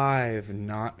live,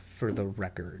 not for the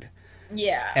record.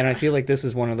 Yeah. And I feel like this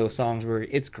is one of those songs where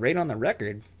it's great on the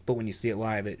record, but when you see it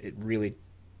live, it really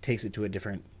takes it to a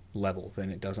different level than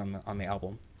it does on the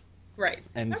album. Right.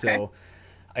 And so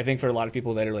I think for a lot of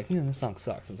people that are like, this song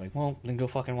sucks, it's like, well, then go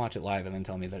fucking watch it live and then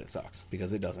tell me that it sucks,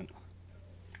 because it doesn't.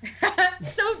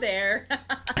 So there.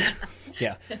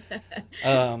 Yeah.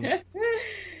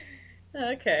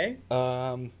 Okay.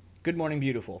 Good Morning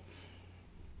Beautiful.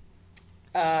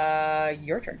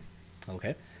 Your turn.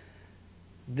 Okay.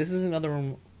 This is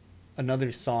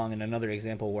another song and another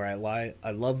example where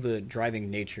I love the driving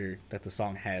nature that the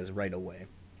song has right away.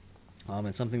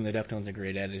 And something the Deftones are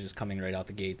great at is just coming right out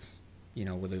the gates,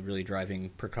 with a really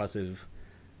driving percussive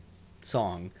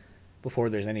song before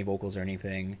there's any vocals or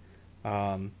anything.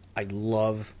 I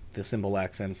love the cymbal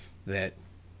accents that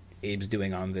Abe's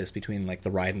doing on this between like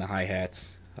the ride and the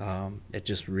hi-hats. It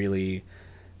just really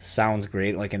sounds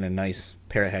great, like in a nice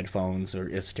pair of headphones or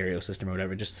a stereo system or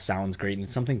whatever. It just sounds great, and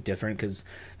it's something different because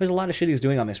there's a lot of shit he's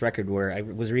doing on this record where I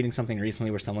was reading something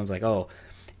recently where someone's like, oh,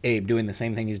 Abe doing the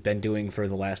same thing he's been doing for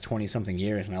the last 20-something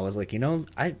years, and I was like,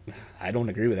 I don't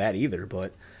agree with that either,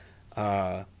 but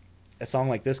a song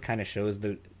like this kind of shows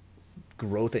the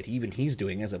growth that even he's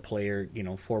doing as a player,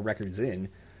 4 records in,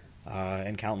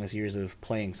 and countless years of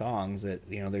playing songs that,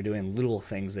 they're doing little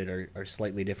things that are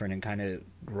slightly different and kind of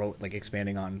grow, like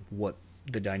expanding on what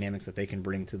the dynamics that they can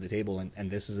bring to the table.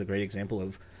 And this is a great example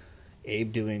of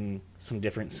Abe doing some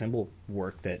different cymbal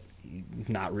work that you've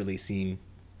not really seen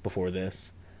before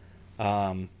this.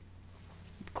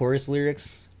 Chorus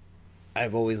lyrics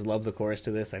I've always loved the chorus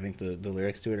to this. I think the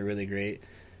lyrics to it are really great.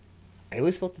 I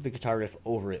always felt that the guitar riff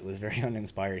over it was very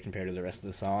uninspired compared to the rest of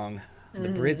the song. The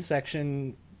bridge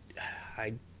section,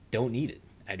 I don't need it.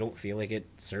 I don't feel like it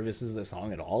services the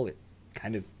song at all. It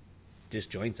kind of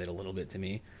disjoints it a little bit to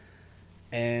me.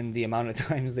 And the amount of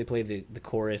times they play the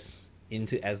chorus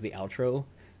into as the outro,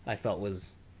 I felt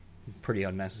was pretty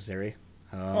unnecessary.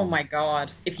 Oh my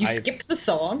god. If you skip the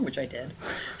song, which I did,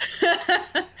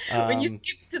 when you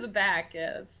skip to the back,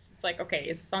 yeah, it's like, okay,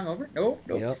 is the song over? Nope,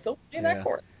 Yep. Still playing that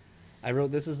chorus. I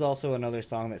wrote, this is also another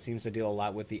song that seems to deal a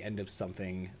lot with the end of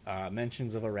something.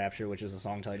 Mentions of a Rapture, which is a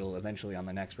song title eventually on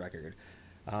the next record.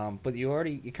 But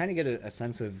you kind of get a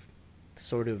sense of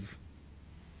sort of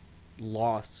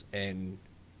loss and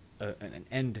an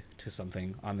end to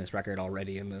something on this record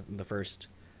already in the first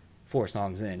 4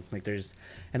 songs in. Like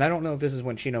and I don't know if this is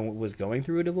when Chino was going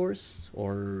through a divorce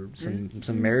or some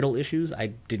marital issues. I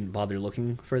didn't bother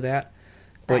looking for that,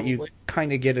 but Probably. you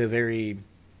kind of get a very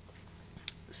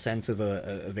sense of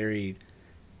a very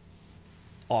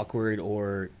awkward,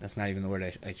 or that's not even the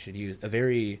word I should use, a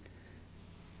very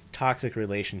toxic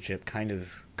relationship kind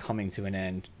of coming to an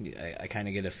end. I kind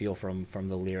of get a feel from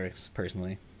the lyrics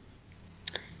personally.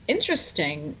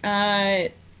 Interesting.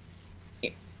 I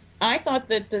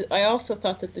also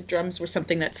thought that the drums were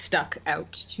something that stuck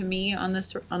out to me on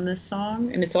this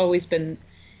song, and it's always been,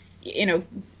 Abe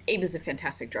is a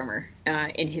fantastic drummer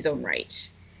in his own right,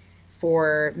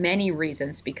 for many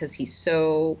reasons, because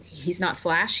he's not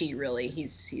flashy really.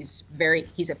 He's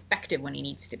effective when he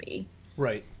needs to be.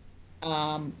 Right.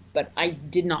 But I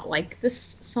did not like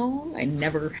this song. I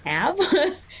never have.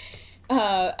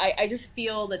 I just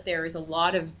feel that there is a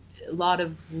lot of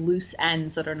loose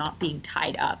ends that are not being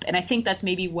tied up, and I think that's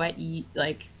maybe what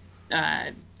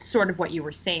sort of what you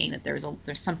were saying, that there's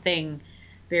something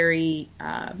very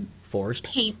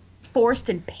forced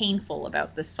and painful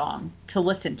about this song to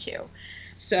listen to.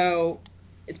 So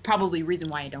it's probably a reason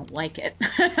why I don't like it.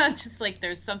 Just like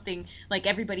there's something like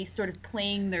everybody's sort of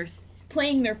playing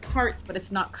their parts, but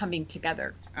it's not coming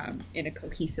together in a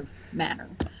cohesive manner.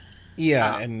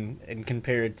 Yeah, and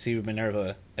compared to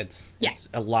Minerva, it's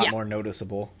a lot more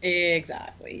noticeable.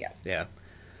 Exactly. Yeah.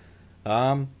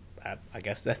 Yeah. I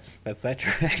guess that's that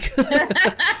track.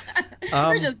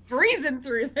 We're just breezing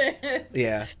through this.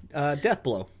 Yeah. Death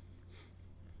Blow.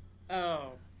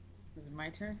 Oh, is it my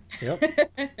turn? Yep.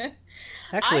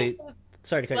 Actually,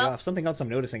 sorry to cut you off. Something else I'm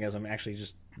noticing as I'm actually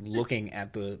just looking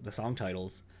at the song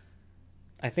titles,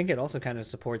 I think it also kind of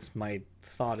supports my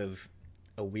thought of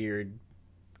a weird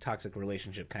toxic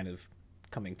relationship kind of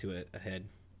coming to a head.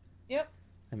 Yep.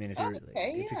 I mean, if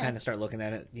you kind of start looking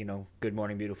at it, Good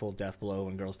Morning Beautiful, Death Blow,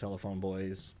 and Girls Telephone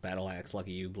Boys, Battle Axe,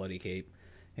 Lucky You, Bloody Cape,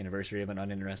 Anniversary of an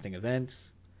Uninteresting Event,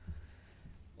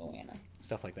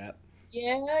 stuff like that.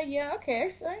 Yeah, okay, I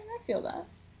feel that.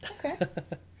 Okay.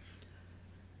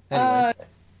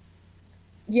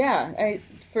 Anyway.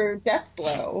 For Death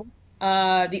Blow,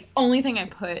 the only thing I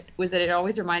put was that it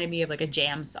always reminded me of like a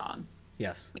jam song.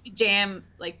 Yes. Like a jam,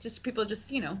 like just people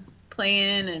just,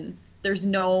 playing, and there's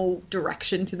no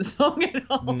direction to the song at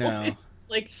all. No. It's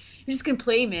just like, you're just gonna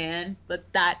play, man. But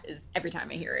that is, every time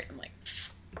I hear it, I'm like,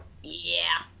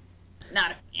 yeah,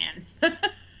 not a fan.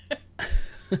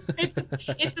 It's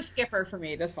a skipper for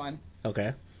me, this one.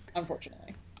 Okay.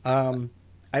 Unfortunately.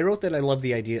 I wrote that I love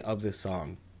the idea of this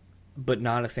song, but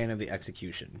not a fan of the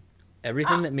execution.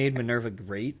 Everything that made Minerva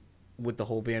great, with the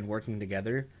whole band working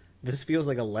together, this feels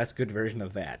like a less good version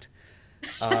of that.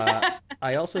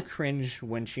 I also cringe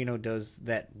when Chino does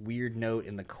that weird note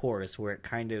in the chorus where it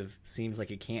kind of seems like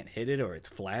it can't hit it, or it's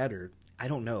flat, or I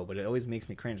don't know, but it always makes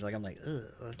me cringe. Like, I'm like, ugh,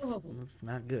 that's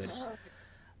not good.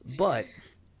 But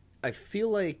I feel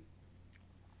like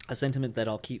a sentiment that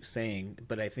I'll keep saying,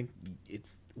 but I think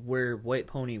it's where White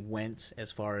Pony went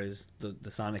as far as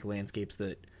the sonic landscapes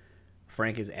that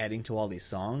Frank is adding to all these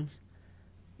songs.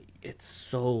 It's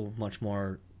so much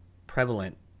more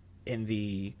prevalent in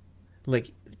the,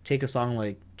 like, take a song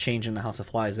like Change in the House of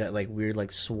Flies, that like weird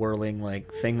like swirling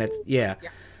like thing that's yeah.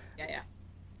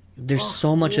 There's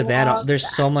so much of that.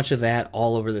 There's so much of that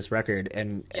all over this record,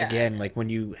 and again, like when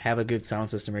you have a good sound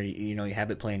system, or you have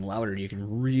it playing louder, you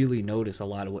can really notice a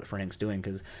lot of what Frank's doing.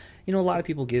 Because a lot of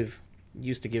people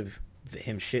used to give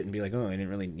him shit and be like, oh, I didn't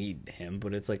really need him,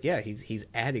 but it's like, yeah, he's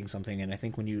adding something. And I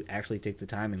think when you actually take the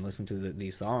time and listen to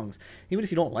these songs, even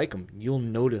if you don't like them, you'll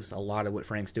notice a lot of what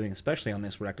Frank's doing, especially on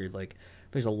this record. Like,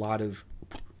 there's a lot of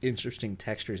interesting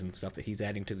textures and stuff that he's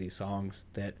adding to these songs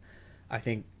that I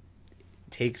think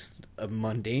takes a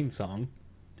mundane song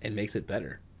and makes it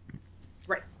better.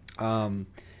 Right.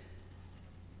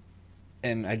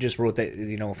 And I just wrote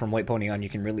that, from White Pony on, you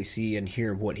can really see and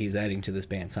hear what he's adding to this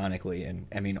band sonically. And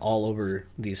I mean, all over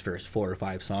these first 4 or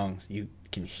 5 songs, you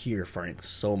can hear Frank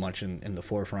so much in the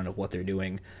forefront of what they're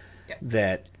doing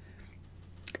that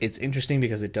it's interesting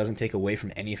because it doesn't take away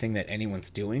from anything that anyone's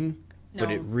doing, but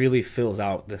it really fills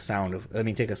out the sound of, I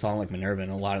mean, take a song like Minerva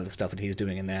and a lot of the stuff that he's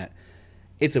doing in that.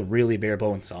 It's a really bare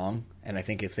bones song, and I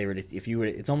think if you were,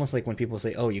 it's almost like when people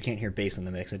say, "Oh, you can't hear bass in the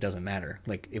mix," it doesn't matter.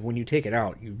 Like when you take it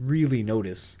out, you really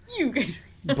notice.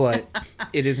 But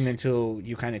it isn't until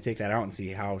you kind of take that out and see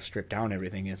how stripped down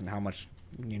everything is and how much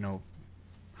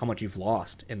you've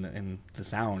lost in the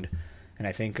sound. And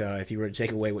I think if you were to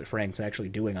take away what Frank's actually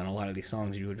doing on a lot of these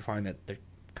songs, you would find that they're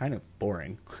kind of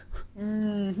boring.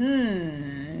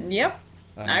 Yep.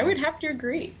 I would have to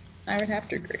agree.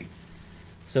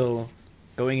 So,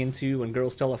 going into When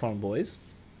Girls Telephone Boys.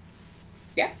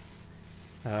 Yeah.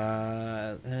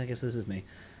 I guess this is me.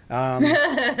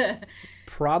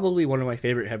 Probably one of my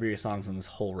favorite heavier songs on this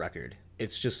whole record.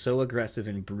 It's just so aggressive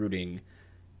and brooding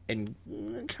and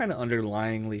kind of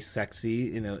underlyingly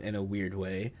sexy in a weird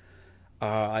way.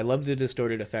 I love the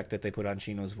distorted effect that they put on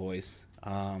Chino's voice.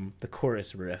 The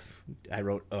chorus riff, I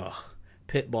wrote,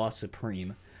 Pit Boss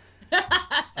Supreme.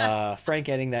 Frank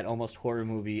adding that almost horror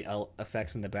movie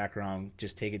effects in the background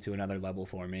just take it to another level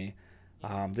for me.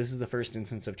 This is the first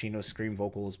instance of Chino's scream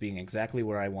vocals being exactly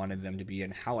where I wanted them to be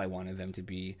and how I wanted them to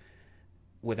be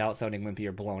without sounding wimpy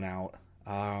or blown out.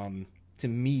 To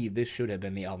me, this should have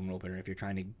been the album opener if you're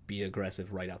trying to be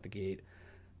aggressive right out the gate.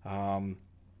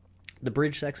 The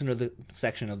bridge section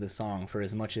of this song, for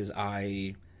as much as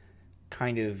I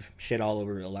kind of shit all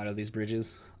over a lot of these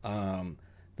bridges,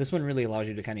 this one really allows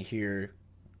you to kind of hear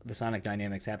the sonic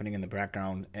dynamics happening in the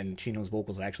background and Chino's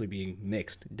vocals actually being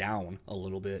mixed down a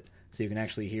little bit, so you can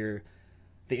actually hear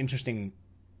the interesting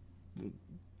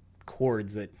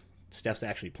chords that Steph's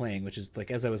actually playing, which is, like,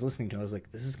 as I was listening to it, I was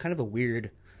like, this is kind of a weird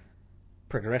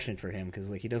progression for him, because,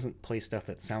 like, he doesn't play stuff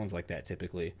that sounds like that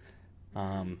typically.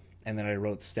 And then I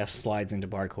wrote Steph slides into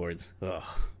bar chords. Ugh,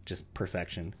 just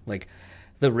perfection. Like,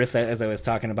 the riff that, as I was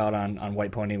talking about on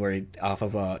White Pony, where he, off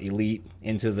of Elite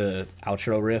into the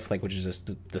outro riff, like, which is just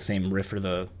the same riff for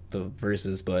the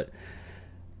verses, but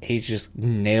he's just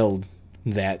nailed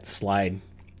that slide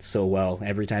so well.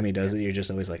 Every time he does it, you're just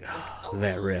always like, oh,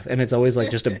 that riff. And it's always like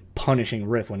just a punishing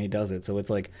riff when he does it. So it's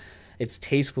like, it's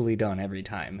tastefully done every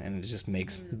time, and it just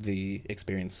makes the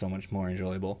experience so much more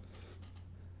enjoyable.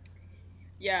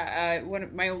 Yeah,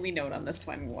 my only note on this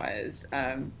one was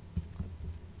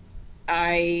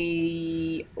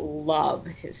I love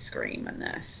his scream in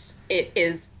this. It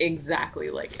is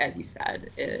exactly like, as you said,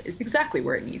 it's exactly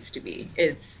where it needs to be.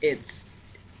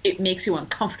 It makes you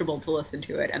uncomfortable to listen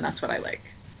to it, and that's what I like.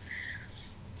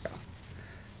 So,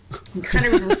 kind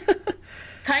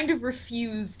of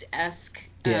Refused-esque,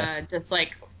 just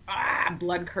like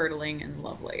blood curdling and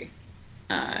lovely.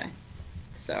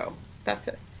 So that's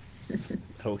it.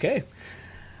 Okay.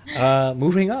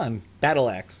 Moving on. Battle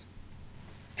Axe.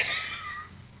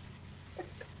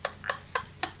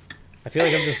 I feel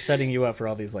like I'm just setting you up for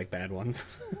all these, like, bad ones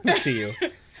to you.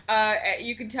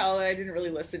 You can tell I didn't really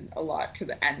listen a lot to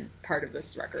the end part of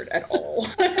this record at all.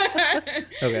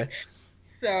 Okay.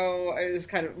 So I just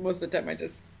kind of, most of the time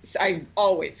I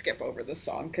always skip over this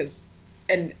song because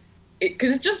it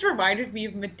just reminded me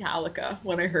of Metallica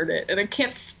when I heard it, and I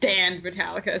can't stand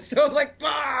Metallica, so I'm like,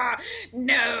 bah,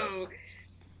 no.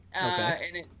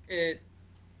 Okay. And it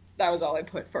that was all I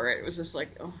put for it. It was just like,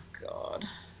 oh god,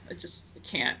 I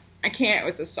can't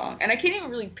with this song, and I can't even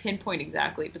really pinpoint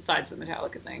exactly, besides the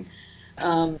Metallica thing.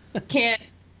 Can't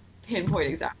pinpoint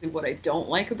exactly what I don't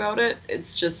like about it.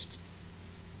 It's just,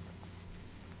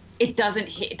 it doesn't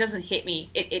hit me.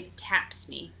 It taps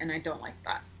me, and I don't like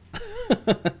that.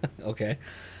 Okay.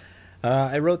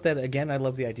 I wrote that, again, I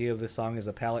love the idea of this song as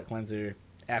a palate cleanser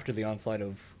after the onslaught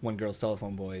of When Girls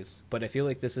Telephone Boys, but I feel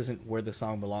like this isn't where the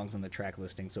song belongs on the track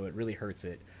listing, so it really hurts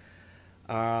it.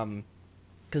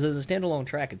 Because as a standalone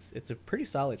track, it's a pretty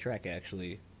solid track,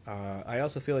 actually. I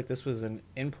also feel like this was an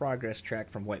in-progress track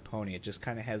from White Pony. It just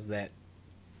kind of has that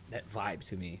vibe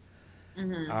to me.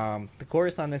 Mm-hmm. The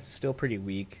chorus on this is still pretty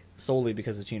weak, solely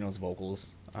because of Chino's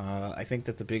vocals. I think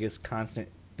that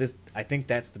I think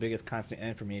that's the biggest constant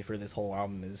end for me for this whole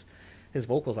album is his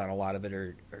vocals on a lot of it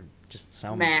are just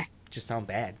sound bad.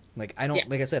 Like,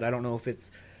 like I said, I don't know if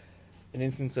it's an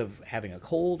instance of having a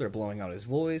cold or blowing out his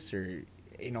voice, or,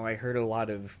 I heard a lot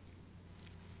of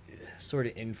sort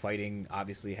of infighting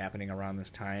obviously happening around this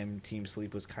time. Team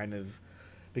Sleep was kind of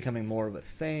becoming more of a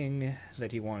thing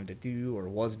that he wanted to do or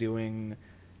was doing.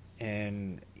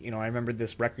 And, I remember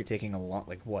this record taking a long,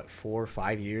 4 or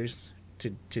 5 years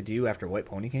to do after White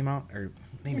Pony came out, or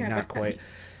maybe not quite.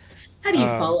 How do you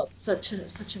follow up such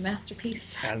a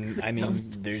masterpiece? And I mean,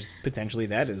 there's potentially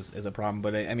that is a problem,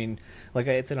 but I mean, like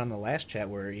I had said on the last chat,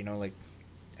 where like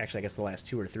actually I guess the last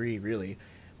 2 or 3 really,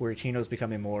 where Chino's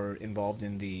becoming more involved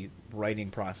in the writing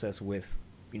process with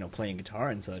playing guitar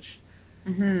and such.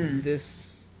 Mm-hmm.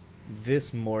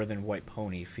 This more than White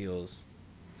Pony feels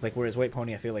like, whereas White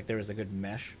Pony I feel like there was a good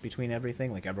mesh between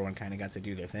everything, like everyone kind of got to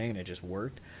do their thing and it just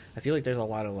worked. I feel like there's a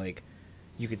lot of like,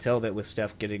 you could tell that with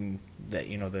Steph getting that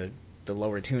the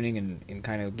lower tuning and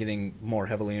kind of getting more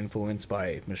heavily influenced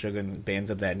by Meshuggah and bands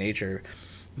of that nature,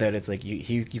 that it's like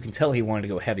you can tell he wanted to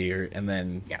go heavier, and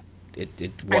then it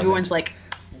wasn't. Everyone's like,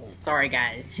 sorry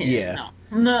guys. Yeah.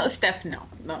 No, Steph, no.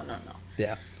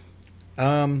 Yeah.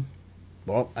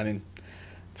 Well, I mean,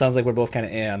 it sounds like we're both kind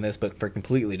of on this, but for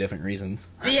completely different reasons.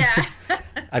 Yeah.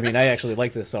 I mean, I actually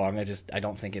like this song. I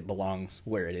don't think it belongs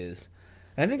where it is.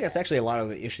 And I think that's actually a lot of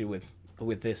the issue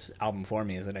with this album for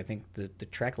me, is that I think the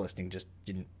track listing just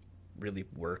didn't really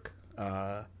work.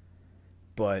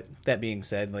 But that being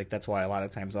said, like, that's why a lot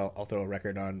of times I'll throw a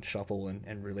record on shuffle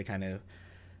and really kind of,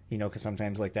 because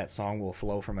sometimes like that song will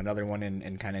flow from another one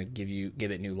and kind of give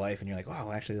it new life, and you're like,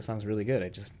 wow, actually this song's really good.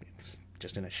 It's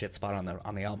just in a shit spot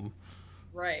on the album.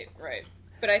 Right.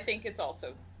 But I think it's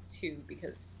also too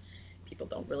because people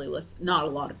don't really listen. Not a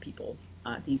lot of people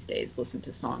these days listen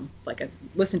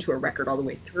to a record all the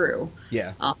way through.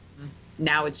 Yeah.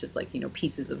 Now it's just like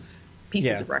pieces of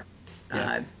records.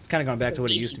 Yeah. It's kind of gone back to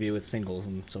what it used to be with singles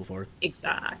and so forth.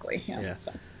 Exactly. Yeah.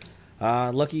 So.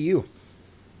 Lucky you.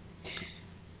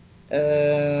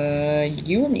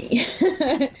 You or me?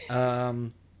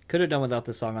 Could have done without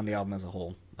this song on the album as a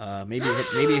whole. Maybe a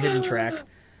hidden track.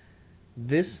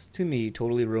 This to me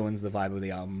totally ruins the vibe of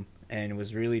the album, and it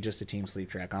was really just a Team Sleep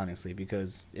track, honestly,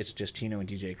 because it's just Chino and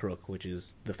DJ Crook, which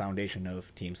is the foundation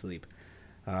of Team Sleep.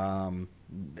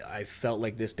 I felt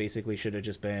like this basically should have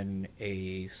just been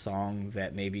a song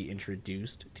that maybe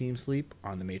introduced Team Sleep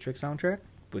on the Matrix soundtrack,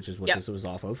 which is what this was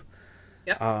off of.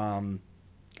 Yep.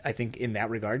 I think in that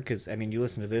regard, because, I mean, you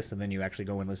listen to this and then you actually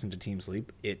go and listen to Team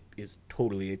Sleep, it is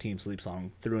totally a Team Sleep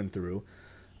song through and through.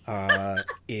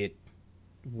 It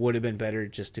would have been better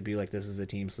just to be like, this is a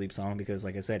Team Sleep song, because,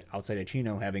 like I said, outside of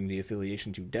Chino having the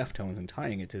affiliation to Deftones and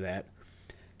tying it to that,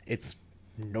 it's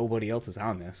nobody else is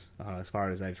on this, as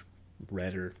far as I've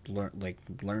read or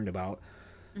learned about.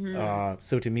 Mm-hmm.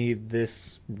 So to me,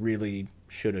 this really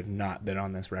should have not been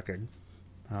on this record.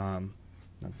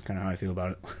 That's kind of how I feel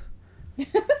about it.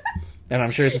 And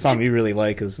I'm sure it's a song you really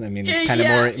like, because I mean, it's kind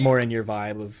of more in your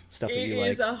vibe of stuff that you like.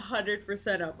 It is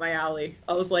 100% up my alley.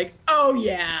 I was like, oh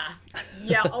yeah,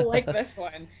 I'll like this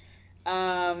one.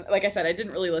 Like I said, I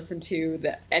didn't really listen to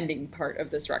the ending part of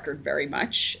this record very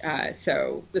much,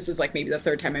 so this is like maybe the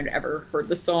third time I've ever heard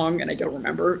the song, and I don't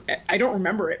remember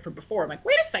it from before. I'm like,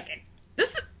 wait a second, where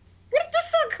did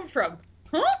this song come from?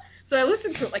 Huh? So I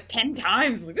listened to it like 10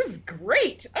 times. Like, this is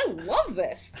great. I love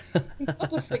this. It's got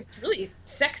this like really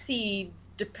sexy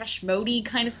Depeche Mode-y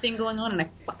kind of thing going on, and I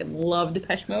fucking love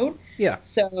Depeche Mode. Yeah.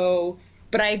 So,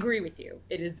 but I agree with you.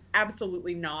 It is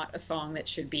absolutely not a song that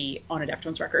should be on a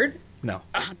Deftones record. No.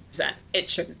 100%. It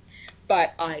shouldn't.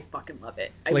 But I fucking love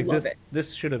it. I love it.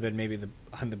 This should have been maybe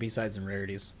on the B-Sides and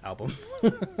Rarities album.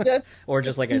 Or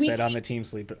just like I said, on the Team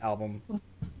Sleep album.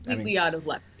 Completely out of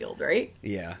left field, right?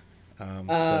 Yeah.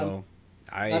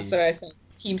 That's what I said.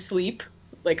 Team Sleep,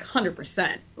 like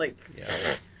 100%. Like,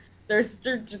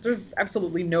 there's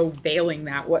absolutely no veiling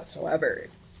that whatsoever.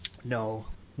 No,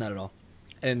 not at all.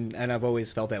 And I've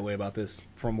always felt that way about this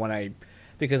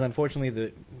because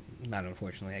unfortunately not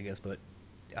unfortunately I guess, but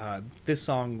this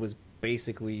song was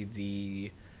basically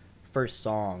the first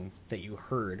song that you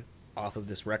heard off of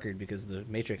this record, because the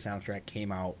Matrix soundtrack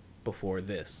came out before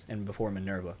this and before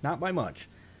Minerva, not by much.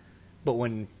 But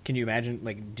can you imagine,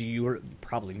 like,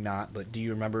 probably not, but do you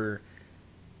remember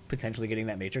potentially getting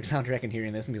that Matrix soundtrack and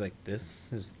hearing this and be like, this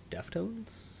is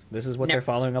Deftones? This is what they're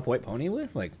following up White Pony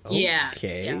with? Like,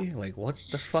 okay, yeah. Like, what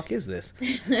the fuck is this?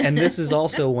 And this is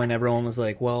also when everyone was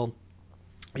like, well,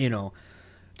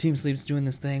 Team Sleep's doing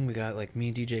this thing. We got, like, me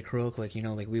and DJ Crook, like,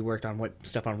 like, we worked on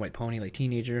stuff on White Pony, like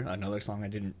Teenager, another song I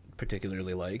didn't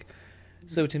particularly like.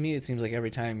 So to me, it seems like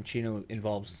every time Chino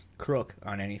involves Crook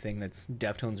on anything that's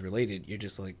Deftones related, you're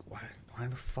just like, why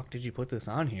the fuck did you put this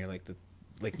on here? Like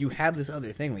you have this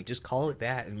other thing, like, just call it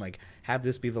that and like have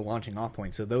this be the launching off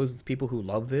point. So those people who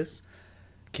love this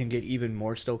can get even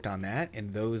more stoked on that,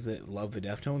 and those that love the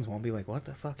Deftones won't be like, what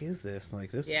the fuck is this?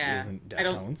 Like, this isn't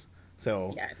Deftones.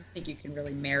 So I don't think you can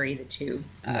really marry the two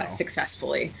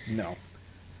successfully. No.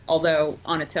 Although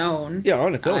on its own,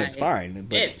 it's fine.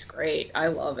 But it's great. I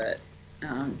love it.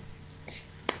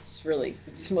 It's really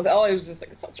smooth. Oh, it was just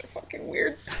like, it's such a fucking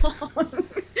weird song.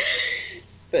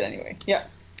 But anyway, yeah.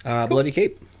 Bloody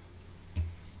Cape.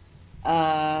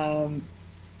 I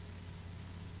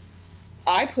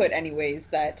put anyways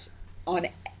that on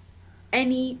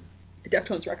any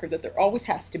Deftones record that there always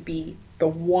has to be the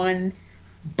one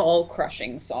ball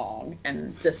crushing song,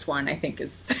 and this one I think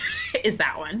is is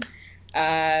that one.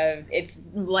 It's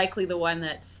likely the one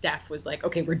that Steph was like,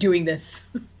 okay, we're doing this.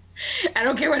 I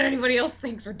don't care what anybody else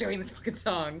thinks, we're doing this fucking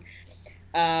song.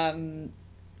 And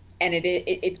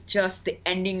it just, the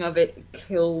ending of it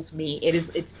kills me.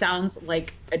 It sounds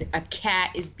like a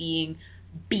cat is being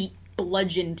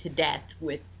bludgeoned to death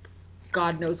with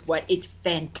God knows what. It's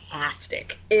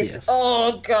fantastic. It's, yes.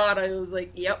 Oh God, I was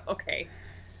like, yep, okay.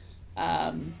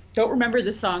 Don't remember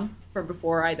this song from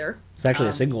before either. It's actually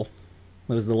a single.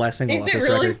 It was the last single off this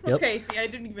really? record. Yep. Okay, see, I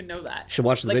didn't even know that. Should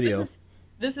watch the video.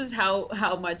 This is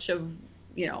how much of,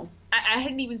 you know, I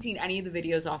hadn't even seen any of the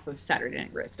videos off of Saturday Night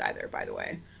Wrist either, by the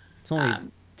way. It's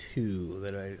only two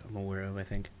that I'm aware of, I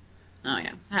think. Oh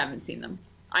yeah, I haven't seen them.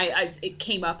 It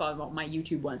came up on my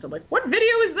YouTube once. I'm like, what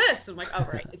video is this? I'm like, oh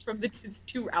right, it's from it's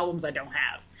two albums I don't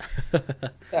have.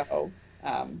 So,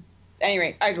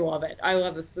 anyway, I love it. I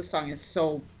love this. This song is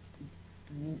so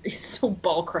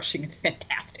ball crushing. It's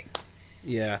fantastic.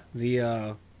 Yeah,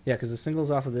 because the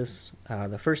singles off of this,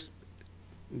 the first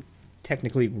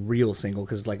technically real single,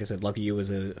 because like I said, Lucky You is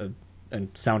a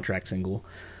soundtrack single.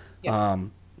 Yep.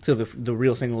 So the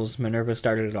real singles, Minerva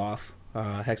started it off,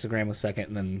 Hexagram was second,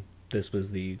 and then this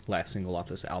was the last single off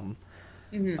this album.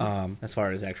 Mm-hmm. As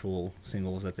far as actual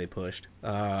singles that they pushed.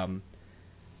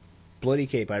 Bloody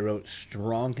Cape, I wrote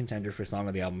strong contender for song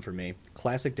of the album for me.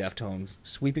 Classic Deftones,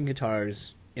 sweeping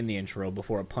guitars in the intro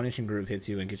before a punishing groove hits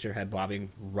you and gets your head bobbing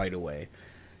right away.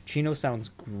 Chino sounds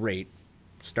great,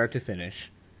 start to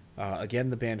finish. Again,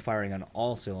 the band firing on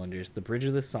all cylinders. The bridge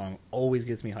of this song always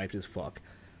gets me hyped as fuck.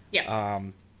 Yeah.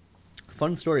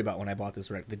 Fun story about when I bought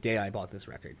this record, the day I bought this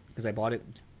record, because I bought it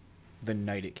the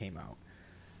night it came out.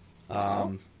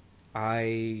 Wow.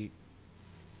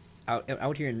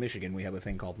 Out here in Michigan, we have a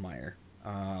thing called Meijer.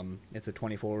 It's a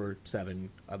 24/7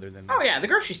 other than... Oh, yeah, the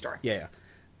grocery store. Yeah.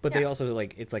 But they also,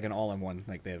 like, it's like an all-in-one.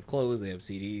 Like, they have clothes, they have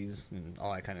CDs, and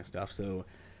all that kind of stuff. So,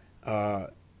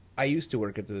 I used to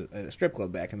work at a strip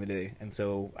club back in the day, and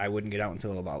so I wouldn't get out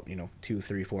until about, 2,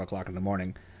 3, 4 o'clock in the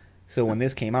morning. So when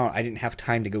this came out, I didn't have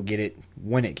time to go get it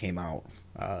when it came out,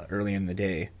 early in the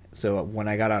day. So when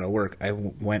I got out of work, I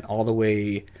went all the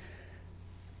way...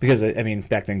 Because, I mean,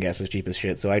 back then gas was cheap as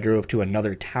shit, so I drove to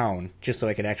another town just so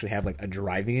I could actually have, like, a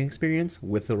driving experience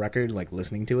with the record, like,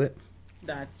 listening to it.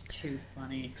 That's too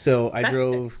funny. So I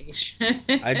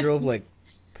drove, like,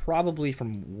 probably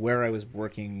from where I was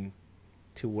working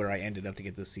to where I ended up to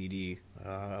get the CD,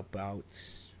 about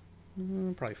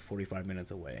probably 45 minutes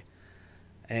away.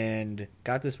 And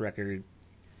got this record,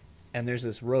 and there's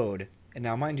this road, and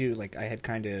now, mind you, like, I had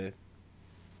kind of...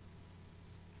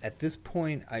 At this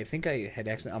point, I think I had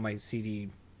accidentally on my CD,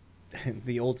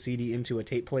 the old CD into a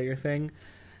tape player thing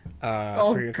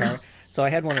for your car. So I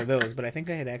had one of those, but I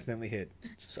think I had accidentally hit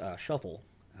shuffle.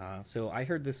 So I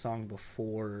heard this song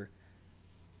before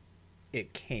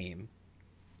it came.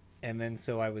 And then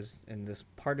so I was in this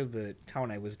part of the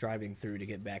town I was driving through to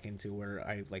get back into where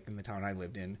in the town I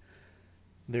lived in.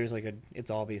 There's it's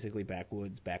all basically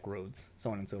backwoods, back roads, so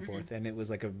on and so forth. And it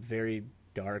was like a very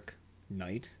dark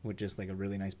night with just like a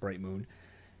really nice bright moon.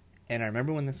 And I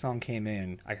remember when this song came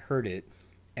in, I heard it,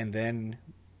 and then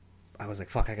I was like,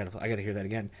 fuck, I gotta hear that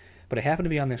again. But I happened to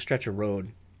be on this stretch of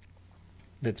road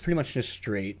that's pretty much just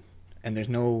straight, and there's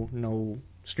no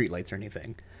street lights or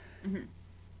anything. Mm-hmm.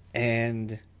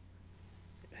 And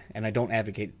I don't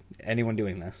advocate anyone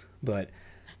doing this, but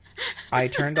I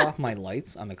turned off my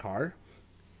lights on the car,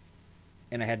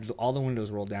 and I had all the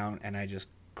windows rolled down, and I just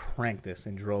cranked this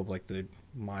and drove like the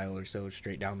mile or so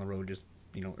straight down the road, just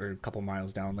or a couple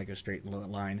miles down like a straight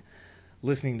line,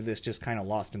 listening to this, just kind of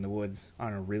lost in the woods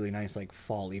on a really nice like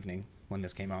fall evening when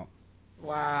this came out.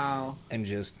 Wow. And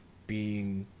just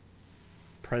being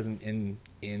present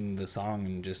in the song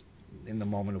and just in the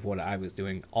moment of what I was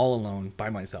doing all alone by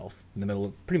myself in the middle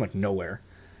of pretty much nowhere,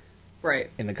 right,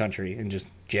 in the country, and just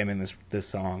jamming this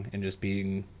song and just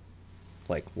being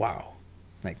like, wow,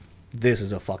 like this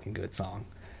is a fucking good song.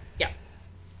 Yeah.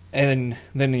 And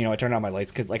then, I turned on my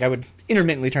lights because, like, I would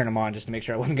intermittently turn them on just to make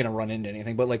sure I wasn't going to run into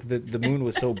anything. But, like, the moon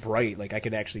was so bright, like, I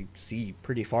could actually see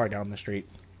pretty far down the straight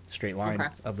line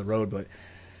of the road. But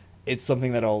it's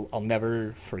something that I'll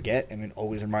never forget, and it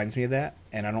always reminds me of that.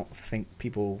 And I don't think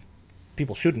people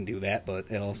people shouldn't do that, but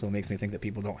it also makes me think that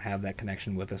people don't have that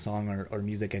connection with a song or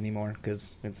music anymore,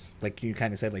 because it's like you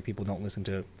kind of said, like people don't listen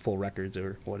to full records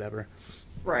or whatever.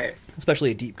 Right.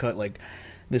 Especially a deep cut like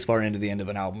this far into the end of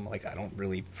an album. Like I don't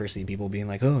really foresee people being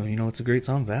like, oh, you know, it's a great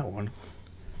song, that one.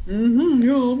 Yeah,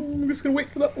 I'm just gonna wait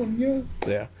for that one. Yeah.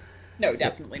 Yeah. No,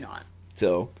 definitely not.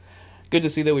 So good to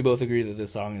see that we both agree that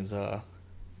this song is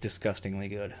disgustingly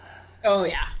good. Oh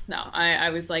yeah, no, I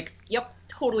was like, yep,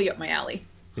 totally up my alley,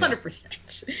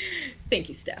 100%. Thank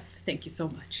you, Steph. Thank you so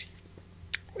much.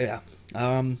 Yeah.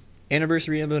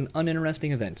 Anniversary of an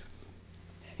uninteresting event.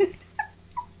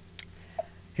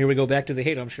 Here we go back to the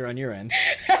hate, I'm sure, on your end.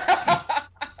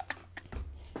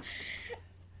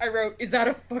 I wrote, is that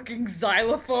a fucking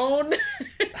xylophone?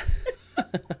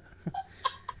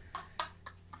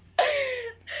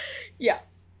 Yeah.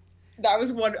 That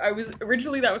was one,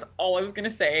 originally that was all I was gonna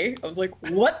say. I was like,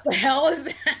 what the hell is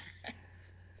that?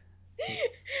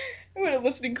 When I'm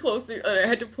listening closer, I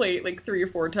had to play it like 3 or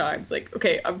 4 times. Like,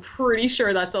 okay, I'm pretty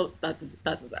sure that's a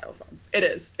xylophone. It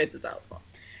is. It's a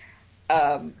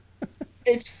xylophone.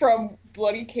 It's from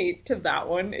Bloody Kate to that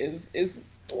one is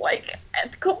like a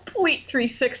complete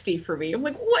 360 for me. I'm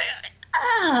like, what?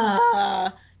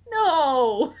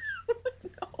 No.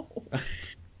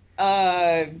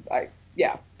 No.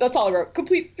 Yeah, that's all I wrote.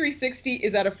 Complete 360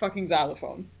 is at a fucking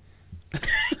xylophone.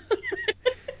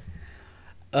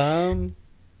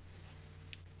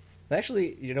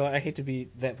 Actually, you know, I hate to be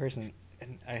that person,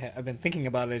 and I've been thinking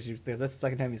about it that's the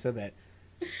second time you said that.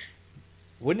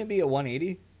 Wouldn't it be a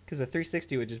 180? Because a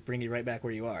 360 would just bring you right back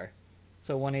where you are.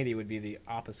 So 180 would be the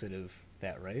opposite of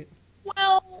that, right?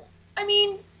 Well, I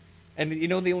mean... And you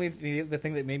know, the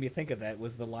thing that made me think of that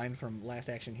was the line from Last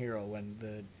Action Hero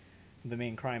when the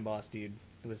main crime boss dude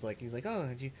was like, he's like, oh,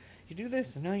 you do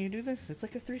this, and now you do this, it's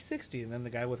like a 360. And then the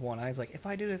guy with one eye is like, if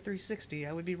I did a 360,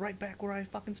 I would be right back where I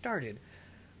fucking started.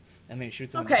 And then he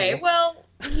shoots him. Okay, well,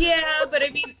 yeah, but I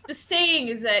mean, the saying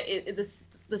is that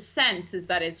the sense is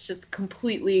that it's just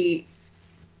completely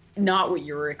not what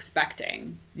you were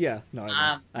expecting. Yeah, no,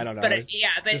 I don't know. But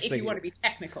but if you want to be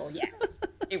technical, yes,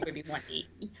 it would be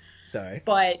 180. Sorry.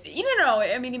 But, you know,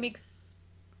 I mean, it makes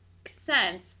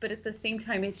sense, but at the same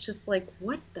time, it's just like,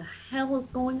 what the hell is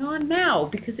going on now?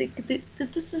 Because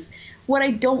this is what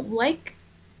I don't like.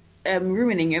 I'm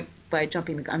ruining it by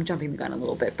jumping the gun a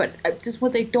little bit, but just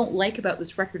what I don't like about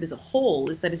this record as a whole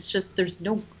is that it's just, there's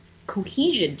no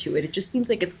cohesion to it. It just seems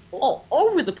like it's all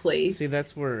over the place. See,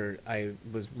 that's where I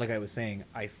was saying,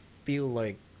 I feel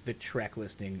like the track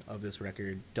listing of this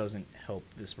record doesn't help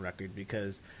this record,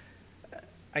 because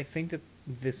I think that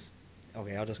this,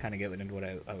 okay, I'll just kind of get into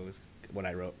what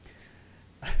I wrote.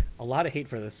 A lot of hate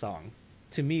for this song.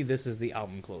 To me, this is the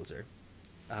album closer.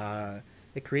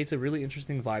 It creates a really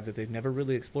interesting vibe that they've never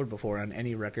really explored before on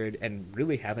any record, and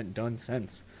really haven't done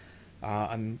since.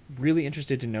 I'm really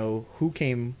interested to know who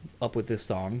came up with this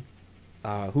song,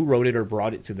 who wrote it or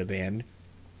brought it to the band,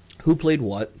 who played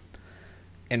what,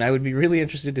 and I would be really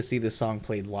interested to see this song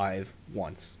played live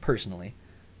once, personally.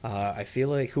 I feel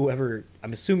like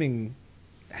I'm assuming,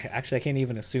 actually I can't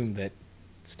even assume that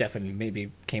Stefan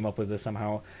maybe came up with this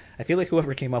somehow. I feel like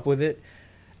whoever came up with it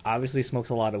obviously smokes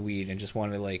a lot of weed and just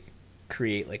wanted to like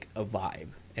create like a vibe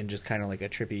and just kind of like a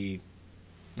trippy,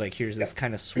 like here's this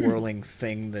kind of swirling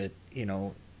thing that, you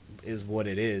know, is what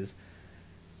it is.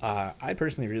 I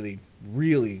personally really,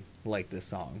 really like this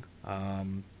song.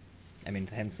 I mean,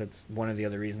 hence that's one of the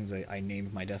other reasons I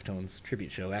named my Deftones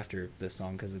tribute show after this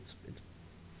song, because it's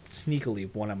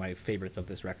sneakily one of my favorites of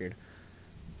this record.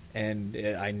 And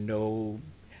I know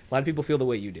a lot of people feel the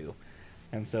way you do.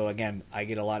 And so, again, I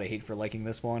get a lot of hate for liking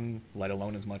this one, let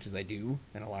alone as much as I do.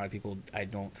 And a lot of people, I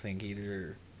don't think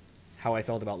either how I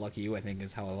felt about Lucky You, I think,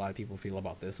 is how a lot of people feel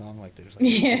about this song. Like, there's like,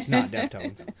 it's not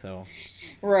Deftones, so.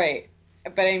 Right.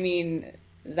 But, I mean,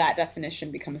 that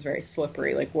definition becomes very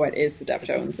slippery. Like, what is the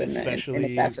Deftones in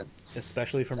its essence?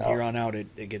 Especially from here on out,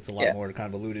 it gets a lot more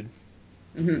convoluted.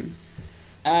 Mm-hmm.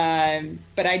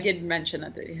 But I did mention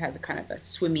that it has a kind of a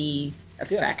swimmy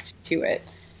effect to it.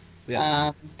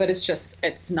 Yeah. But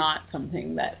it's not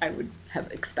something that I would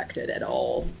have expected at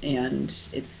all, and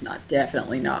it's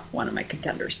definitely not one of my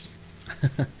contenders.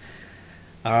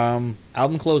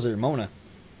 Album closer, Mona.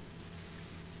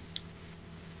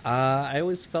 I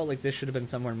always felt like this should have been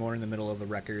somewhere more in the middle of the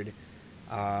record,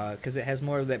 because it has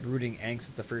more of that brooding angst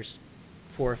that the first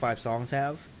 4 or 5 songs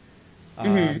have.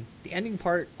 The ending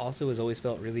part also has always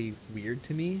felt really weird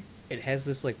to me. It has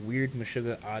this like weird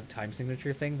Meshuggah odd time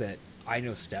signature thing that I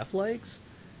know Steph likes,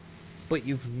 but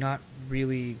you've not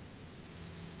really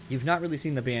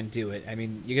seen the band do it. I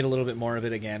mean, you get a little bit more of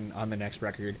it again on the next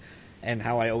record, and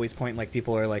how I always point, like,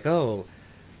 people are like, oh,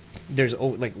 there's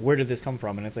like, where did this come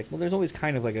from? And it's like, well, there's always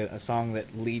kind of like a song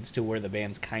that leads to where the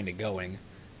band's kind of going.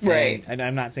 Right. And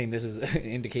I'm not saying this is an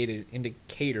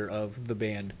indicator of the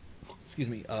band, excuse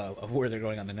me, of where they're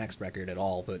going on the next record at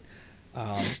all, but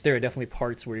there are definitely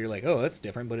parts where you're like, oh, that's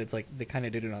different, but it's like they kind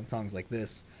of did it on songs like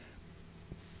this.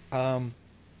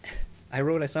 I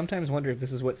wrote, I sometimes wonder if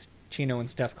this is what Chino and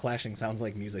Steph clashing sounds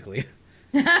like musically.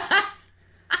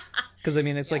 Because, I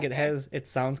mean, it's like it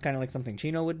sounds kind of like something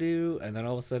Chino would do, and then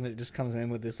all of a sudden it just comes in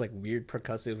with this, like, weird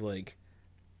percussive, like,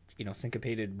 you know,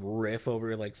 syncopated riff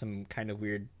over, like, some kind of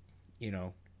weird, you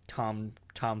know,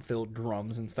 tom-filled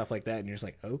drums and stuff like that, and you're just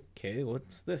like, okay,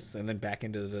 what's this? And then back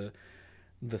into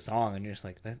the song, and you're just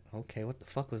like, that, okay, what the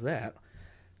fuck was that?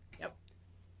 Yep.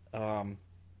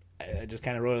 I just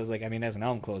kind of wrote it as, like, I mean, as an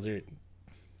album closer, it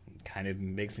kind of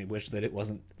makes me wish that it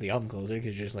wasn't the album closer,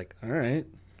 because you're just like, all right,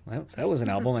 well, that was an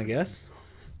album, I guess.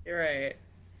 You're right.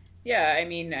 Yeah, I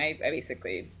mean, I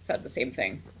basically said the same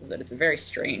thing, was that it's a very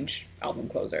strange album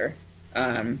closer.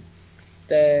 The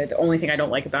only thing I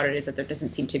don't like about it is that there doesn't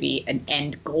seem to be an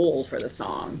end goal for the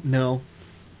song. No.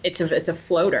 It's a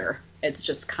floater. It's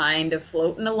just kind of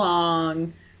floating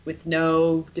along with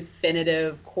no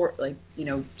definitive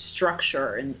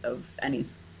structure of any,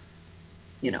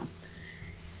 you know.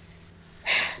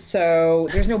 So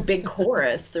there's no big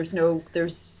chorus. It just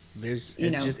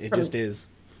is.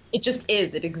 It just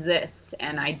is. It exists,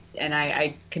 and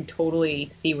I can totally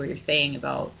see what you're saying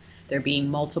about there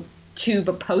being two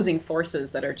opposing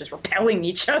forces that are just repelling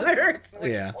each other. It's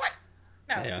like, yeah. What?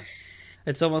 No. Yeah.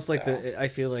 It's almost like I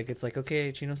feel like it's like,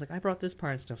 okay, Chino's like, I brought this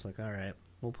part, and Stuff's like, all right,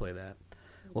 we'll play that.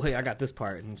 Well, hey, I got this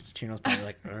part, and Chino's probably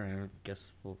like, all right, I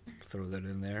guess we'll throw that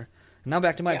in there. And now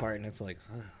back to my part, and it's like,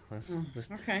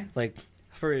 Okay. Like,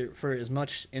 for as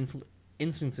much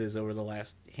instances over the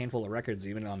last handful of records,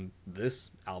 even on this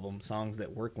album, songs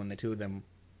that work when the two of them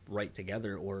write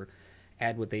together or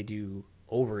add what they do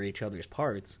over each other's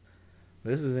parts,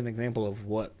 this is an example of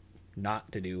what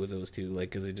not to do with those two, like,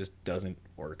 because it just doesn't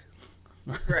work.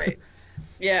 Right.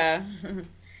 Yeah.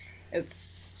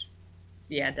 It's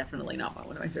definitely not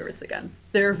one of my favorites again.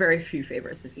 There are very few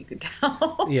favorites, as you could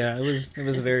tell. Yeah, it was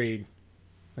a very,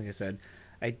 like I said,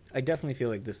 I definitely feel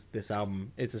like this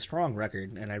album, it's a strong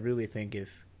record, and I really think if,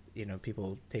 you know,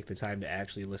 people take the time to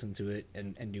actually listen to it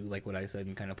and do like what I said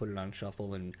and kind of put it on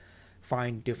shuffle and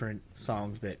find different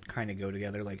songs that kind of go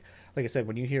together, like I said,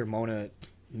 when you hear Mona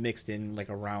mixed in like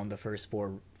around the first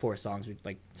four songs,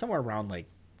 like somewhere around like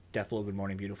Deathblow, Good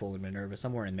Morning Beautiful, and Minerva,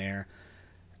 somewhere in there,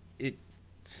 it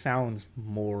sounds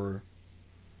more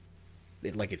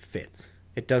like it fits.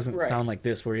 It doesn't sound like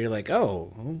this where you're like,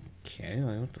 oh, okay,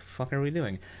 what the fuck are we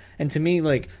doing? And to me,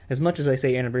 like, as much as I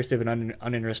say Anniversary of an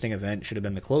Uninteresting Event should have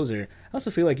been the closer, I also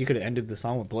feel like you could have ended the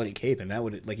song with Bloody Cape, and that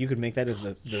would, like, you could make that as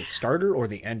the starter or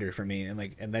the ender for me,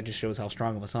 and that just shows how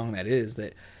strong of a song that is,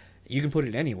 that you can put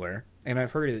it anywhere. And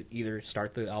I've heard it either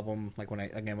start the album, like when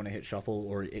I hit shuffle,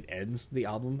 or it ends the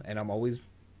album, and I'm always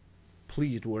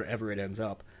pleased wherever it ends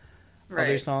up. Right.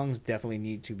 Other songs definitely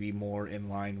need to be more in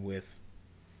line with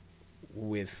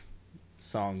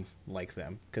songs like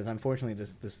them, because unfortunately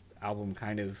this album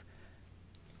kind of,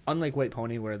 unlike White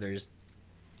Pony, where there's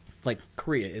like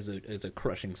Korea is a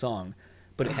crushing song,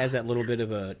 but it has that little bit of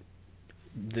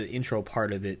the intro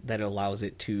part of it that allows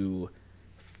it to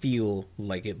feel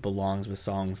like it belongs with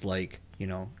songs like, you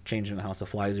know, Changing the House of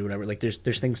Flies or whatever. Like there's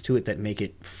things to it that make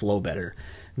it flow better.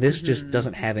 This just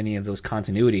doesn't have any of those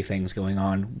continuity things going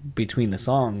on between the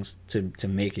songs to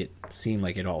make it seem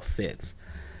like it all fits.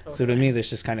 Okay. So to me, this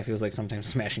just kind of feels like sometimes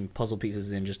smashing puzzle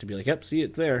pieces in just to be like, yep, see,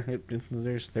 it's there.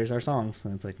 There's our songs.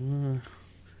 And it's like,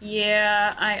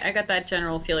 Yeah, I got that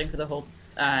general feeling for the whole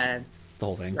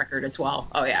thing record as well.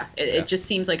 Oh yeah, it just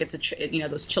seems like it's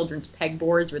those children's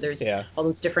pegboards where there's all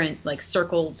those different like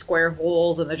circle, square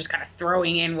holes, and they're just kind of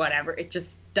throwing in whatever. It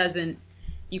just doesn't.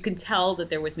 You can tell that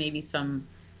there was maybe some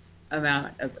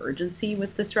amount of urgency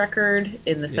with this record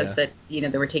in the sense that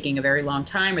they were taking a very long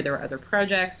time, or there were other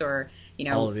projects, or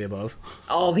all of the above.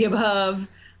 All of the above.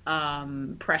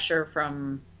 Pressure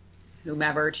from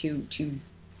whomever to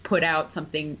put out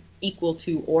something equal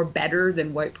to or better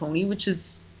than White Pony, which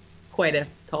is quite a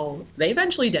tall. They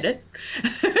eventually did it.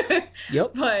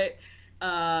 Yep. But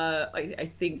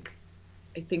I think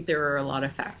there are a lot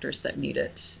of factors that made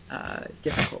it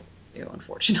difficult,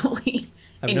 unfortunately.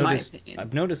 My opinion.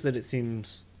 I've noticed that it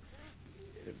seems,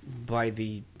 by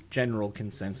the general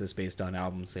consensus based on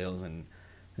album sales and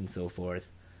so forth,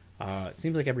 it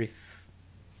seems like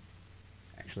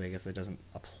actually, I guess that doesn't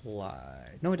apply.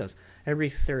 No, it does.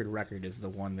 Every third record is the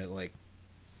one that like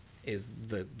is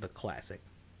the classic,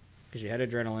 because you had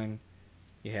Adrenaline,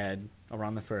 You had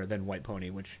Around the Fur, then White Pony,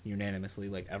 which unanimously,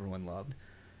 like, everyone loved.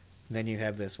 Then you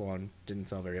have this one, didn't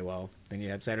sell very well. Then you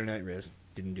had Saturday Night Wrist,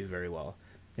 didn't do very well.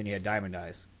 Then you had Diamond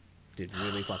Eyes, did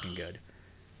really fucking good.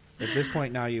 At this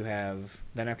point now you have,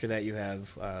 then after that you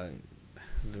have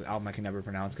the album I can never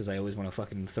pronounce because I always want to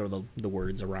fucking throw the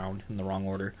words around in the wrong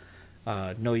order.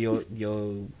 No Yo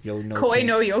No Koi King.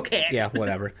 no Yoke. Yeah,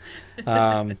 whatever.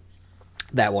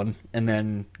 That one. And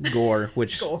then Gore,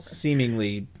 which Gore.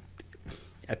 seemingly...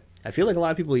 I feel like a lot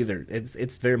of people either...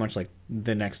 It's very much like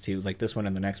the next two, like this one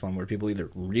and the next one, where people either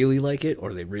really like it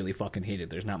or they really fucking hate it.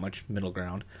 There's not much middle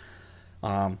ground.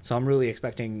 So I'm really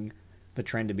expecting the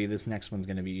trend to be this next one's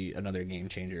going to be another game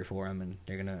changer for them, and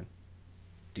they're going to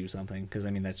do something. Because,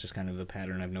 I mean, that's just kind of the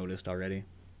pattern I've noticed already.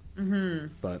 Mm-hmm.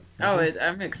 But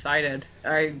I'm excited.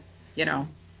 I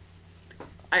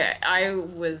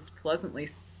was pleasantly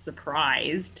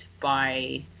surprised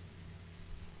by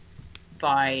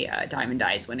Diamond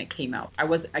Eyes when it came out. It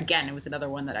was another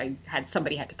one that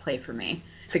somebody had to play for me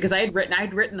because I'd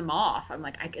written them off. I'm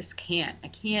like, I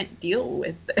can't deal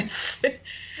with this.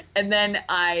 And then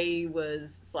I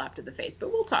was slapped in the face,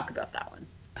 but we'll talk about that one.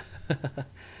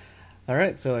 All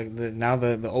right, so now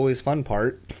the always fun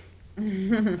part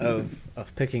of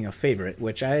picking a favorite,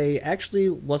 which I actually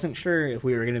wasn't sure if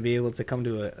we were going to be able to come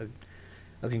to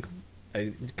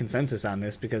a consensus on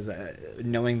this, because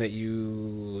knowing that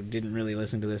you didn't really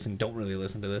listen to this and don't really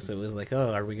listen to this, it was like,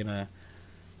 oh, are we going to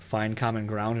find common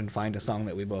ground and find a song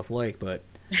that we both like? But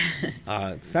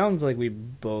it sounds like we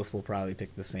both will probably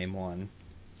pick the same one.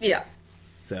 Yeah.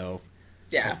 So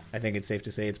yeah, I think it's safe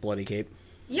to say it's Bloody Cape.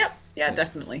 Yep. Yeah,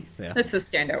 definitely. Yeah. That's a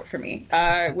standout for me.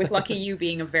 With Lucky You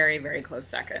being a very, very close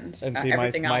second. And see,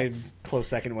 everything my else... close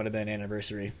second would have been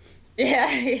Anniversary. Yeah,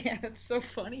 it's so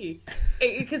funny.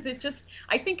 Because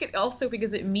I think it also,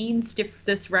 because it means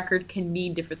this record can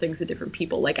mean different things to different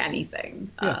people, like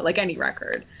anything, like any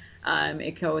record.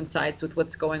 It coincides with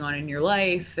what's going on in your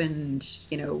life, and,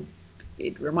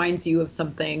 it reminds you of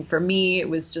something. For me, it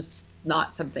was just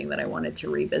not something that I wanted to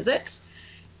revisit.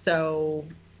 So,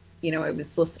 it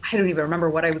was, I don't even remember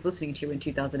what I was listening to in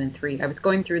 2003. I was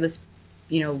going through this,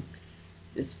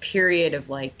 this period of,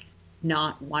 like,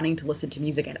 not wanting to listen to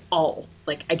music at all.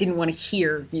 Like, I didn't want to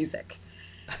hear music.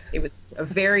 It was a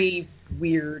very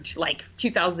weird, like,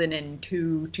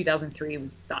 2002, 2003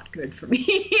 was not good for me.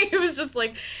 It was just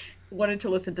like, wanted to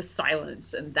listen to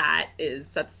silence, and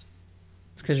that's...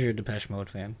 It's because you're a Depeche Mode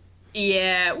fan.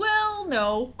 Yeah, well,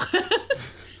 no.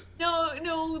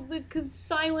 No, because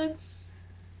silence,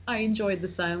 I enjoyed the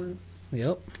silence.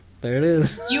 Yep, there it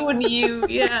is.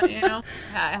 Yeah,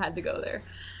 I had to go there.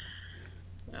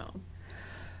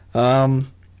 No.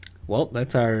 Well,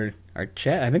 that's our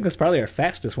chat. I think that's probably our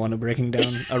fastest one of breaking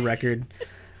down a record.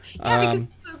 Yeah, because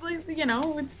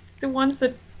it's the ones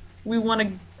that we want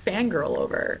to fangirl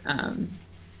over.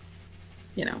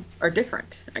 Are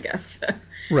different, I guess.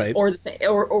 Right. Or the same,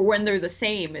 or when they're the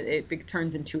same, it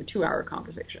turns into a 2-hour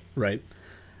conversation. Right.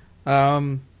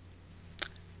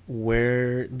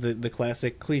 Where the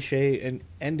classic cliche and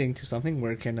ending to something.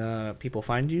 Where can people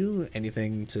find you?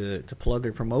 Anything to plug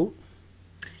or promote?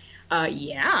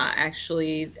 Yeah,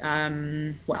 actually,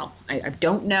 well, I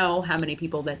don't know how many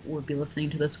people that would be listening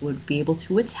to this would be able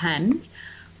to attend,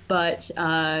 but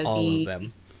all of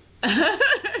them.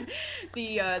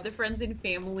 The Friends and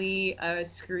Family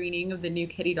screening of the new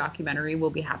Kitty documentary will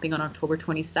be happening on October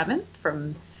 27th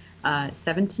from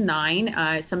 7 to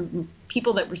 9. Some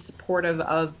people that were supportive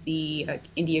of the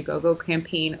Indiegogo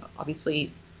campaign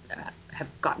obviously have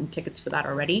gotten tickets for that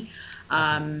already.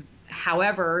 Awesome.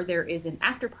 However, there is an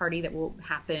after party that will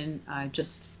happen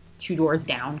just 2 doors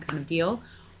down kind of deal,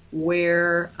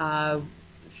 where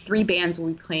 3 bands will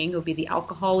be playing. It will be the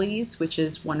Alcoholies, which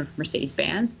is one of Mercedes'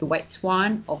 bands, the White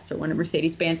Swan, also one of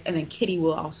Mercedes' bands, and then Kitty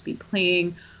will also be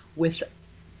playing with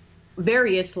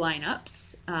various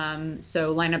lineups,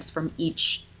 so lineups from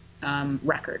each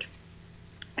record.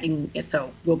 And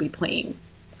so we'll be playing,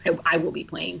 I will be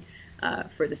playing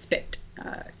for the Spit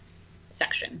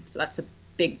section. So that's a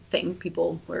big thing.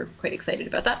 People were quite excited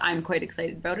about that. I'm quite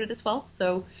excited about it as well.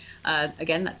 So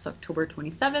again, that's October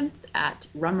 27th at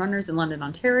Rum Runners in London,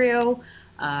 Ontario.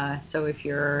 So if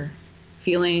you're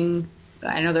feeling...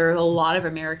 I know there are a lot of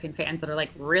American fans that are like,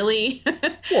 really?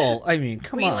 Well, I mean,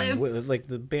 come on. Like,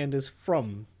 the band is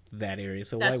from that area,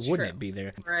 so That's why wouldn't true. it be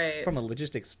there? Right. From a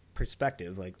logistics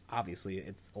perspective, like, obviously,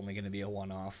 it's only going to be a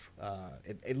one-off,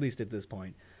 at least at this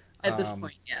point. At this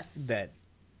point, yes. That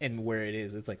and where it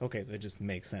is, it's like, okay, that just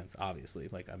makes sense, obviously.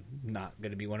 Like, I'm not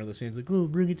going to be one of those fans like, oh,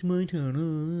 bring it to my town,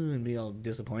 and be all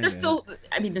disappointed. There's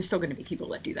still going to be people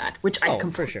that do that, which I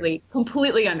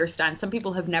completely understand. Some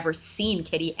people have never seen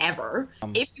Kittie ever.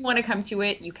 If you want to come to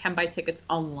it, you can buy tickets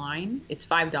online. It's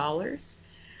 $5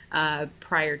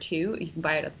 prior to. You can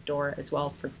buy it at the door as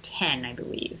well for $10, I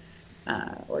believe.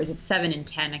 Or is it $7 and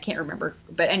 $10? I can't remember.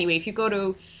 But anyway, if you go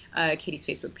to Kittie's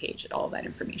Facebook page, all that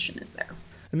information is there.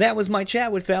 And that was my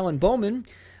chat with Fallon Bowman,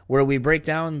 where we break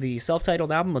down the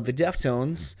self-titled album of the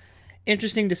Deftones.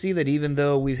 Interesting to see that even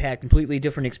though we've had completely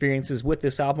different experiences with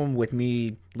this album, with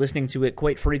me listening to it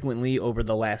quite frequently over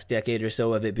the last decade or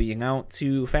so of it being out,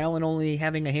 to Fallon only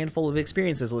having a handful of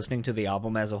experiences listening to the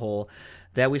album as a whole,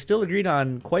 that we still agreed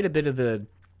on quite a bit of the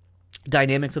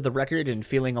dynamics of the record and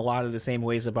feeling a lot of the same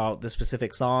ways about the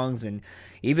specific songs, and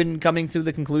even coming to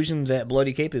the conclusion that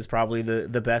Bloody Cape is probably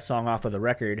the best song off of the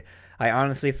record. I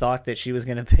honestly thought that she was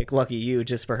going to pick Lucky You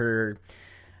just for her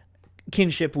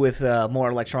kinship with more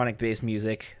electronic-based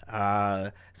music.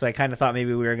 So I kind of thought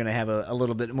maybe we were going to have a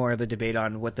little bit more of a debate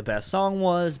on what the best song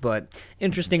was, but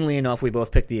interestingly enough, we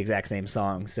both picked the exact same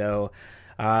song. So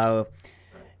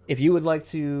if you would like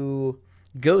to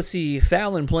go see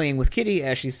Fallon playing with Kittie,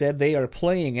 as she said, they are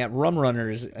playing at Rum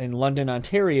Runners in London,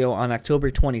 Ontario on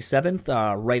October 27th,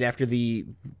 right after the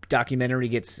documentary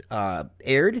gets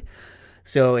aired.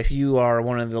 So if you are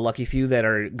one of the lucky few that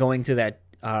are going to that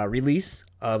release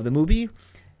of the movie,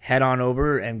 head on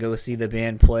over and go see the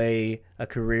band play a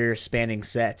career-spanning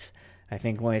set. I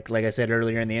think, like I said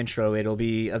earlier in the intro, it'll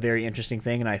be a very interesting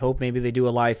thing, and I hope maybe they do a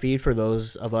live feed for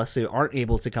those of us who aren't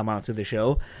able to come out to the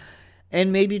show.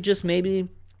 And maybe, just maybe,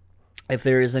 if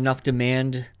there is enough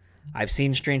demand, I've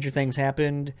seen Stranger Things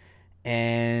happen,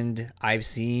 and I've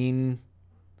seen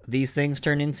these things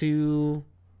turn into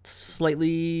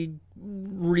slightly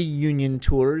reunion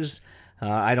tours.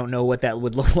 I don't know what that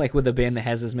would look like with a band that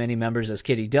has as many members as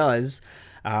Kittie does,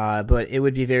 but it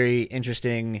would be very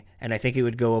interesting, and I think it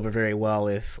would go over very well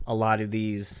if a lot of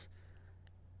these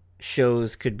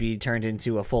shows could be turned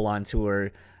into a full-on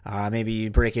tour. Maybe you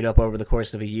break it up over the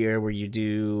course of a year where you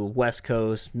do West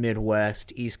Coast,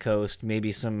 Midwest, East Coast,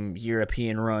 maybe some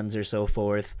European runs or so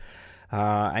forth.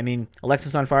 I mean,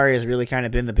 Alexisonfire has really kind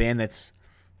of been the band that's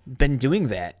been doing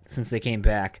that since they came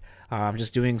back.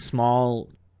 Just doing small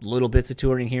little bits of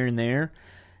touring here and there.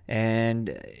 And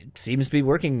it seems to be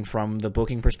working from the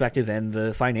booking perspective and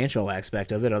the financial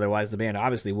aspect of it. Otherwise, the band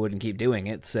obviously wouldn't keep doing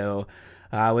it. So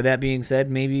with that being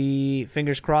said, maybe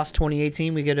fingers crossed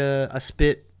 2018 we get a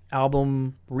Spit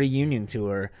album reunion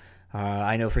tour.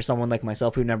 I know for someone like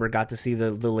myself who never got to see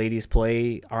the ladies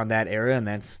play on that era, and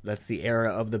that's the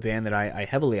era of the band that I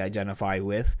heavily identify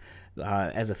with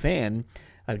as a fan,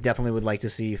 I definitely would like to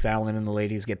see Fallon and the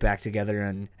ladies get back together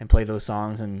and play those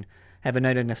songs and have a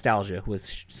night of nostalgia,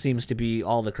 which seems to be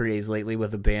all the craze lately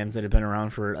with the bands that have been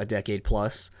around for a decade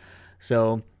plus.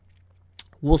 So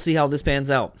we'll see how this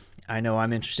pans out. I know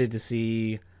I'm interested to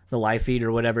see the live feed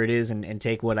or whatever it is and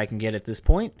take what I can get at this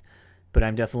point, but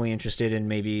I'm definitely interested in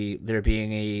maybe there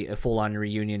being a full-on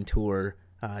reunion tour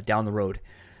down the road.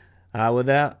 With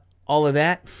all of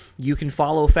that, you can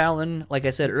follow Fallon, like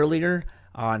I said earlier,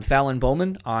 on Fallon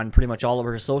Bowman on pretty much all of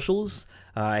her socials.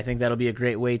 I think that'll be a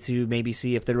great way to maybe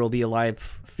see if there will be a live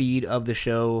feed of the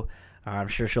show. I'm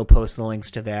sure she'll post the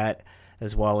links to that,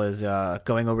 as well as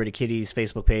going over to Kittie's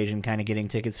Facebook page and kind of getting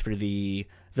tickets for the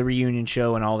reunion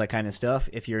show and all that kind of stuff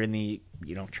if you're in the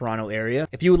Toronto area.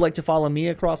 If you would like to follow me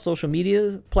across social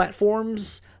media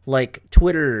platforms like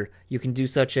Twitter, you can do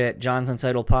such at John's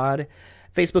Untitled Pod,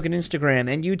 Facebook and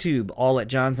Instagram and YouTube, all at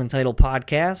John's Untitled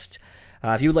Podcast.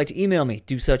 If you would like to email me,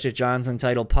 do such at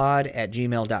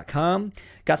johnsuntitledpod@gmail.com.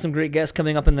 Got some great guests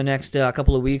coming up in the next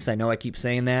couple of weeks. I know I keep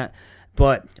saying that.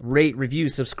 But rate, review,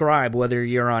 subscribe, whether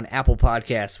you're on Apple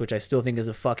Podcasts, which I still think is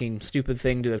a fucking stupid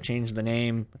thing to have changed the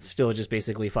name. It's still just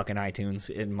basically fucking iTunes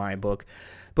in my book.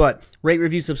 But rate,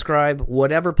 review, subscribe,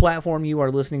 whatever platform you are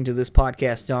listening to this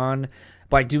podcast on.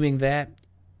 By doing that,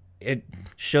 it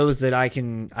shows that I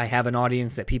have an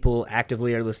audience, that people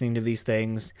actively are listening to these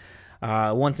things.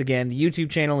 Once again, the YouTube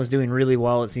channel is doing really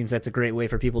well. It seems that's a great way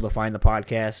for people to find the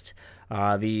podcast.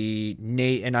 The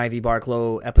Nate and Ivy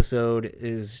Barklow episode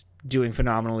is doing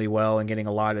phenomenally well and getting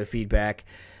a lot of feedback.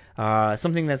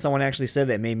 Something that someone actually said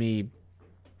that made me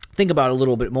think about a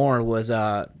little bit more was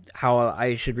how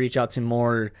I should reach out to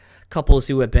more couples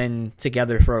who have been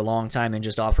together for a long time and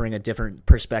just offering a different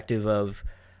perspective of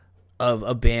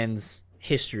a band's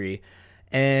history.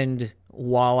 And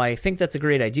while I think that's a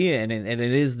great idea, and it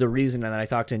is the reason that I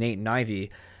talked to Nate and Ivy,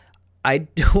 I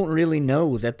don't really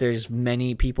know that there's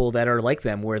many people that are like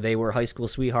them, where they were high school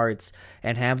sweethearts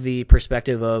and have the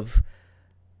perspective of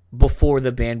before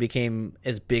the band became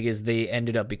as big as they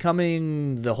ended up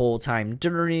becoming, the whole time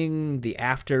during, the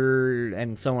after,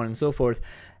 and so on and so forth.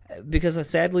 Because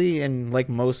sadly, and like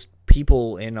most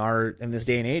people in this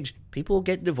day and age, people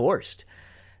get divorced.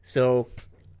 So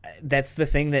that's the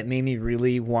thing that made me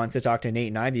really want to talk to Nate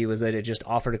and Ivy, was that it just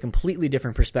offered a completely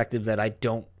different perspective that I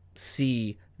don't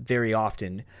see very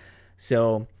often.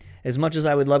 So as much as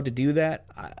I would love to do that,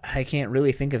 I can't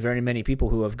really think of very many people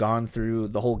who have gone through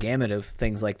the whole gamut of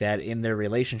things like that in their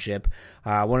relationship.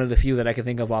 One of the few that I could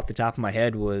think of off the top of my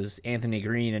head was Anthony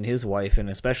Green and his wife, and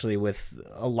especially with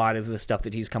a lot of the stuff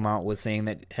that he's come out with saying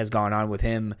that has gone on with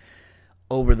him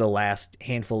over the last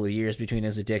handful of years between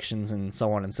his addictions and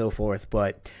so on and so forth.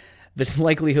 But the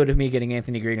likelihood of me getting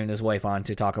Anthony Green and his wife on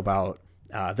to talk about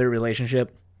their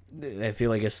relationship, I feel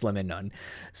like is slim and none.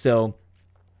 So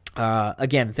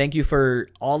again, thank you for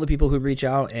all the people who reach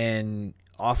out and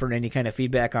offer any kind of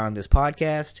feedback on this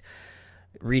podcast.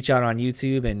 Reach out on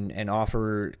YouTube and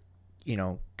offer,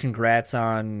 congrats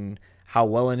on how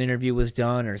well an interview was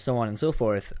done or so on and so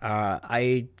forth.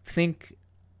 I think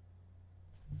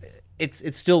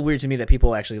it's still weird to me that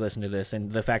people actually listen to this,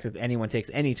 and the fact that anyone takes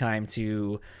any time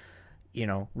to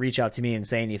reach out to me and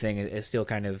say anything is still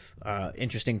kind of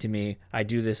interesting to me. I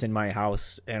do this in my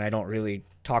house and I don't really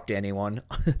talk to anyone.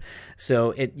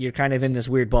 So you're kind of in this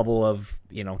weird bubble of,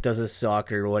 does this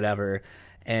suck or whatever.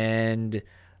 And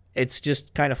it's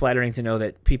just kind of flattering to know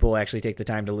that people actually take the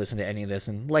time to listen to any of this.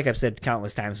 And like I've said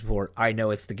countless times before, I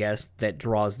know it's the guest that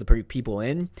draws the people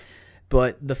in,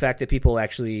 but the fact that people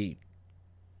actually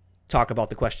talk about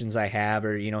the questions I have,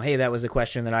 or hey, that was a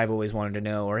question that I've always wanted to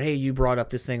know, or hey, you brought up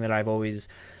this thing that I've always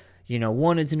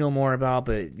wanted to know more about,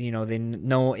 but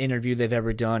no interview they've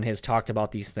ever done has talked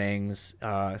about these things.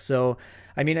 So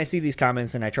I mean, I see these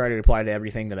comments and I try to reply to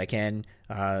everything that I can.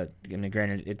 And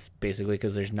granted, it's basically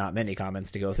because there's not many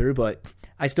comments to go through, but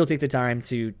I still take the time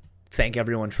to thank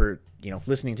everyone for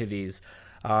listening to these.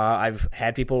 I've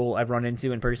had people I've run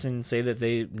into in person say that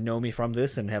they know me from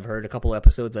this and have heard a couple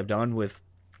episodes I've done with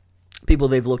people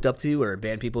they've looked up to or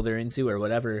band people they're into or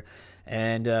whatever.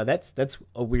 And that's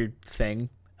a weird thing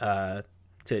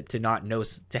to not know,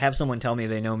 to have someone tell me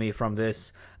they know me from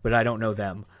this, but I don't know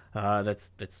them.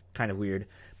 That's kind of weird.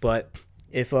 But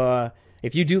if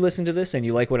you do listen to this and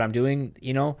you like what I'm doing,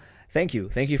 thank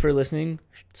you for listening.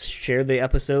 Share the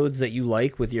episodes that you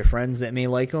like with your friends that may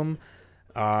like them.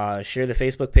 Share the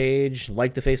Facebook page,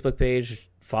 like the Facebook page,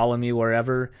 follow me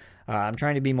wherever. I'm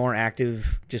trying to be more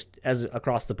active just as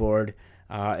across the board,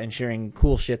 and sharing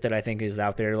cool shit that I think is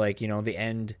out there, like, the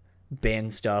End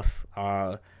band stuff.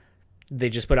 They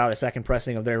just put out a second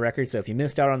pressing of their record, so if you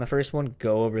missed out on the first one,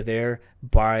 go over there,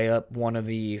 buy up one of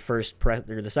the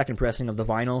the second pressing of the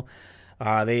vinyl.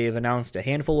 They've announced a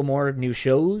handful of more new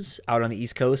shows out on the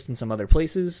East Coast and some other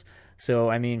places. So,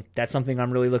 I mean, that's something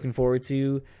I'm really looking forward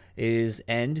to, is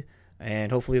End,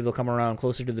 and hopefully they'll come around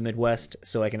closer to the Midwest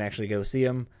so I can actually go see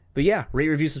them. But yeah, rate,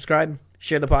 review, subscribe,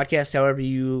 share the podcast however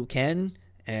you can.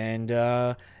 And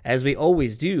as we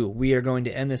always do, we are going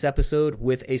to end this episode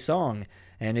with a song.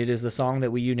 And it is the song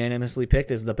that we unanimously picked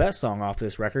as the best song off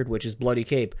this record, which is Bloody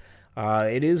Cape.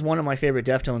 It is one of my favorite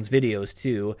Deftones videos,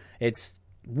 too. It's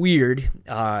weird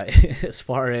as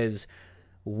far as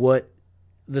what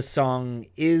the song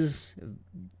is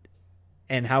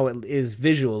and how it is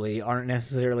visually aren't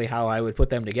necessarily how I would put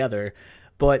them together.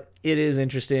 But it is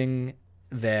interesting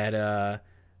that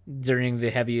during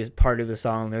the heaviest part of the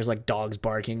song, there's like dogs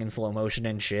barking in slow motion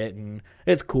and shit, and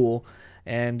it's cool.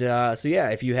 And so yeah,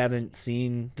 if you haven't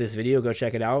seen this video, go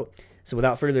check it out. So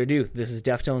without further ado, this is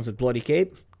Deftones with Bloody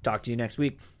Cape. Talk to you next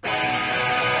week.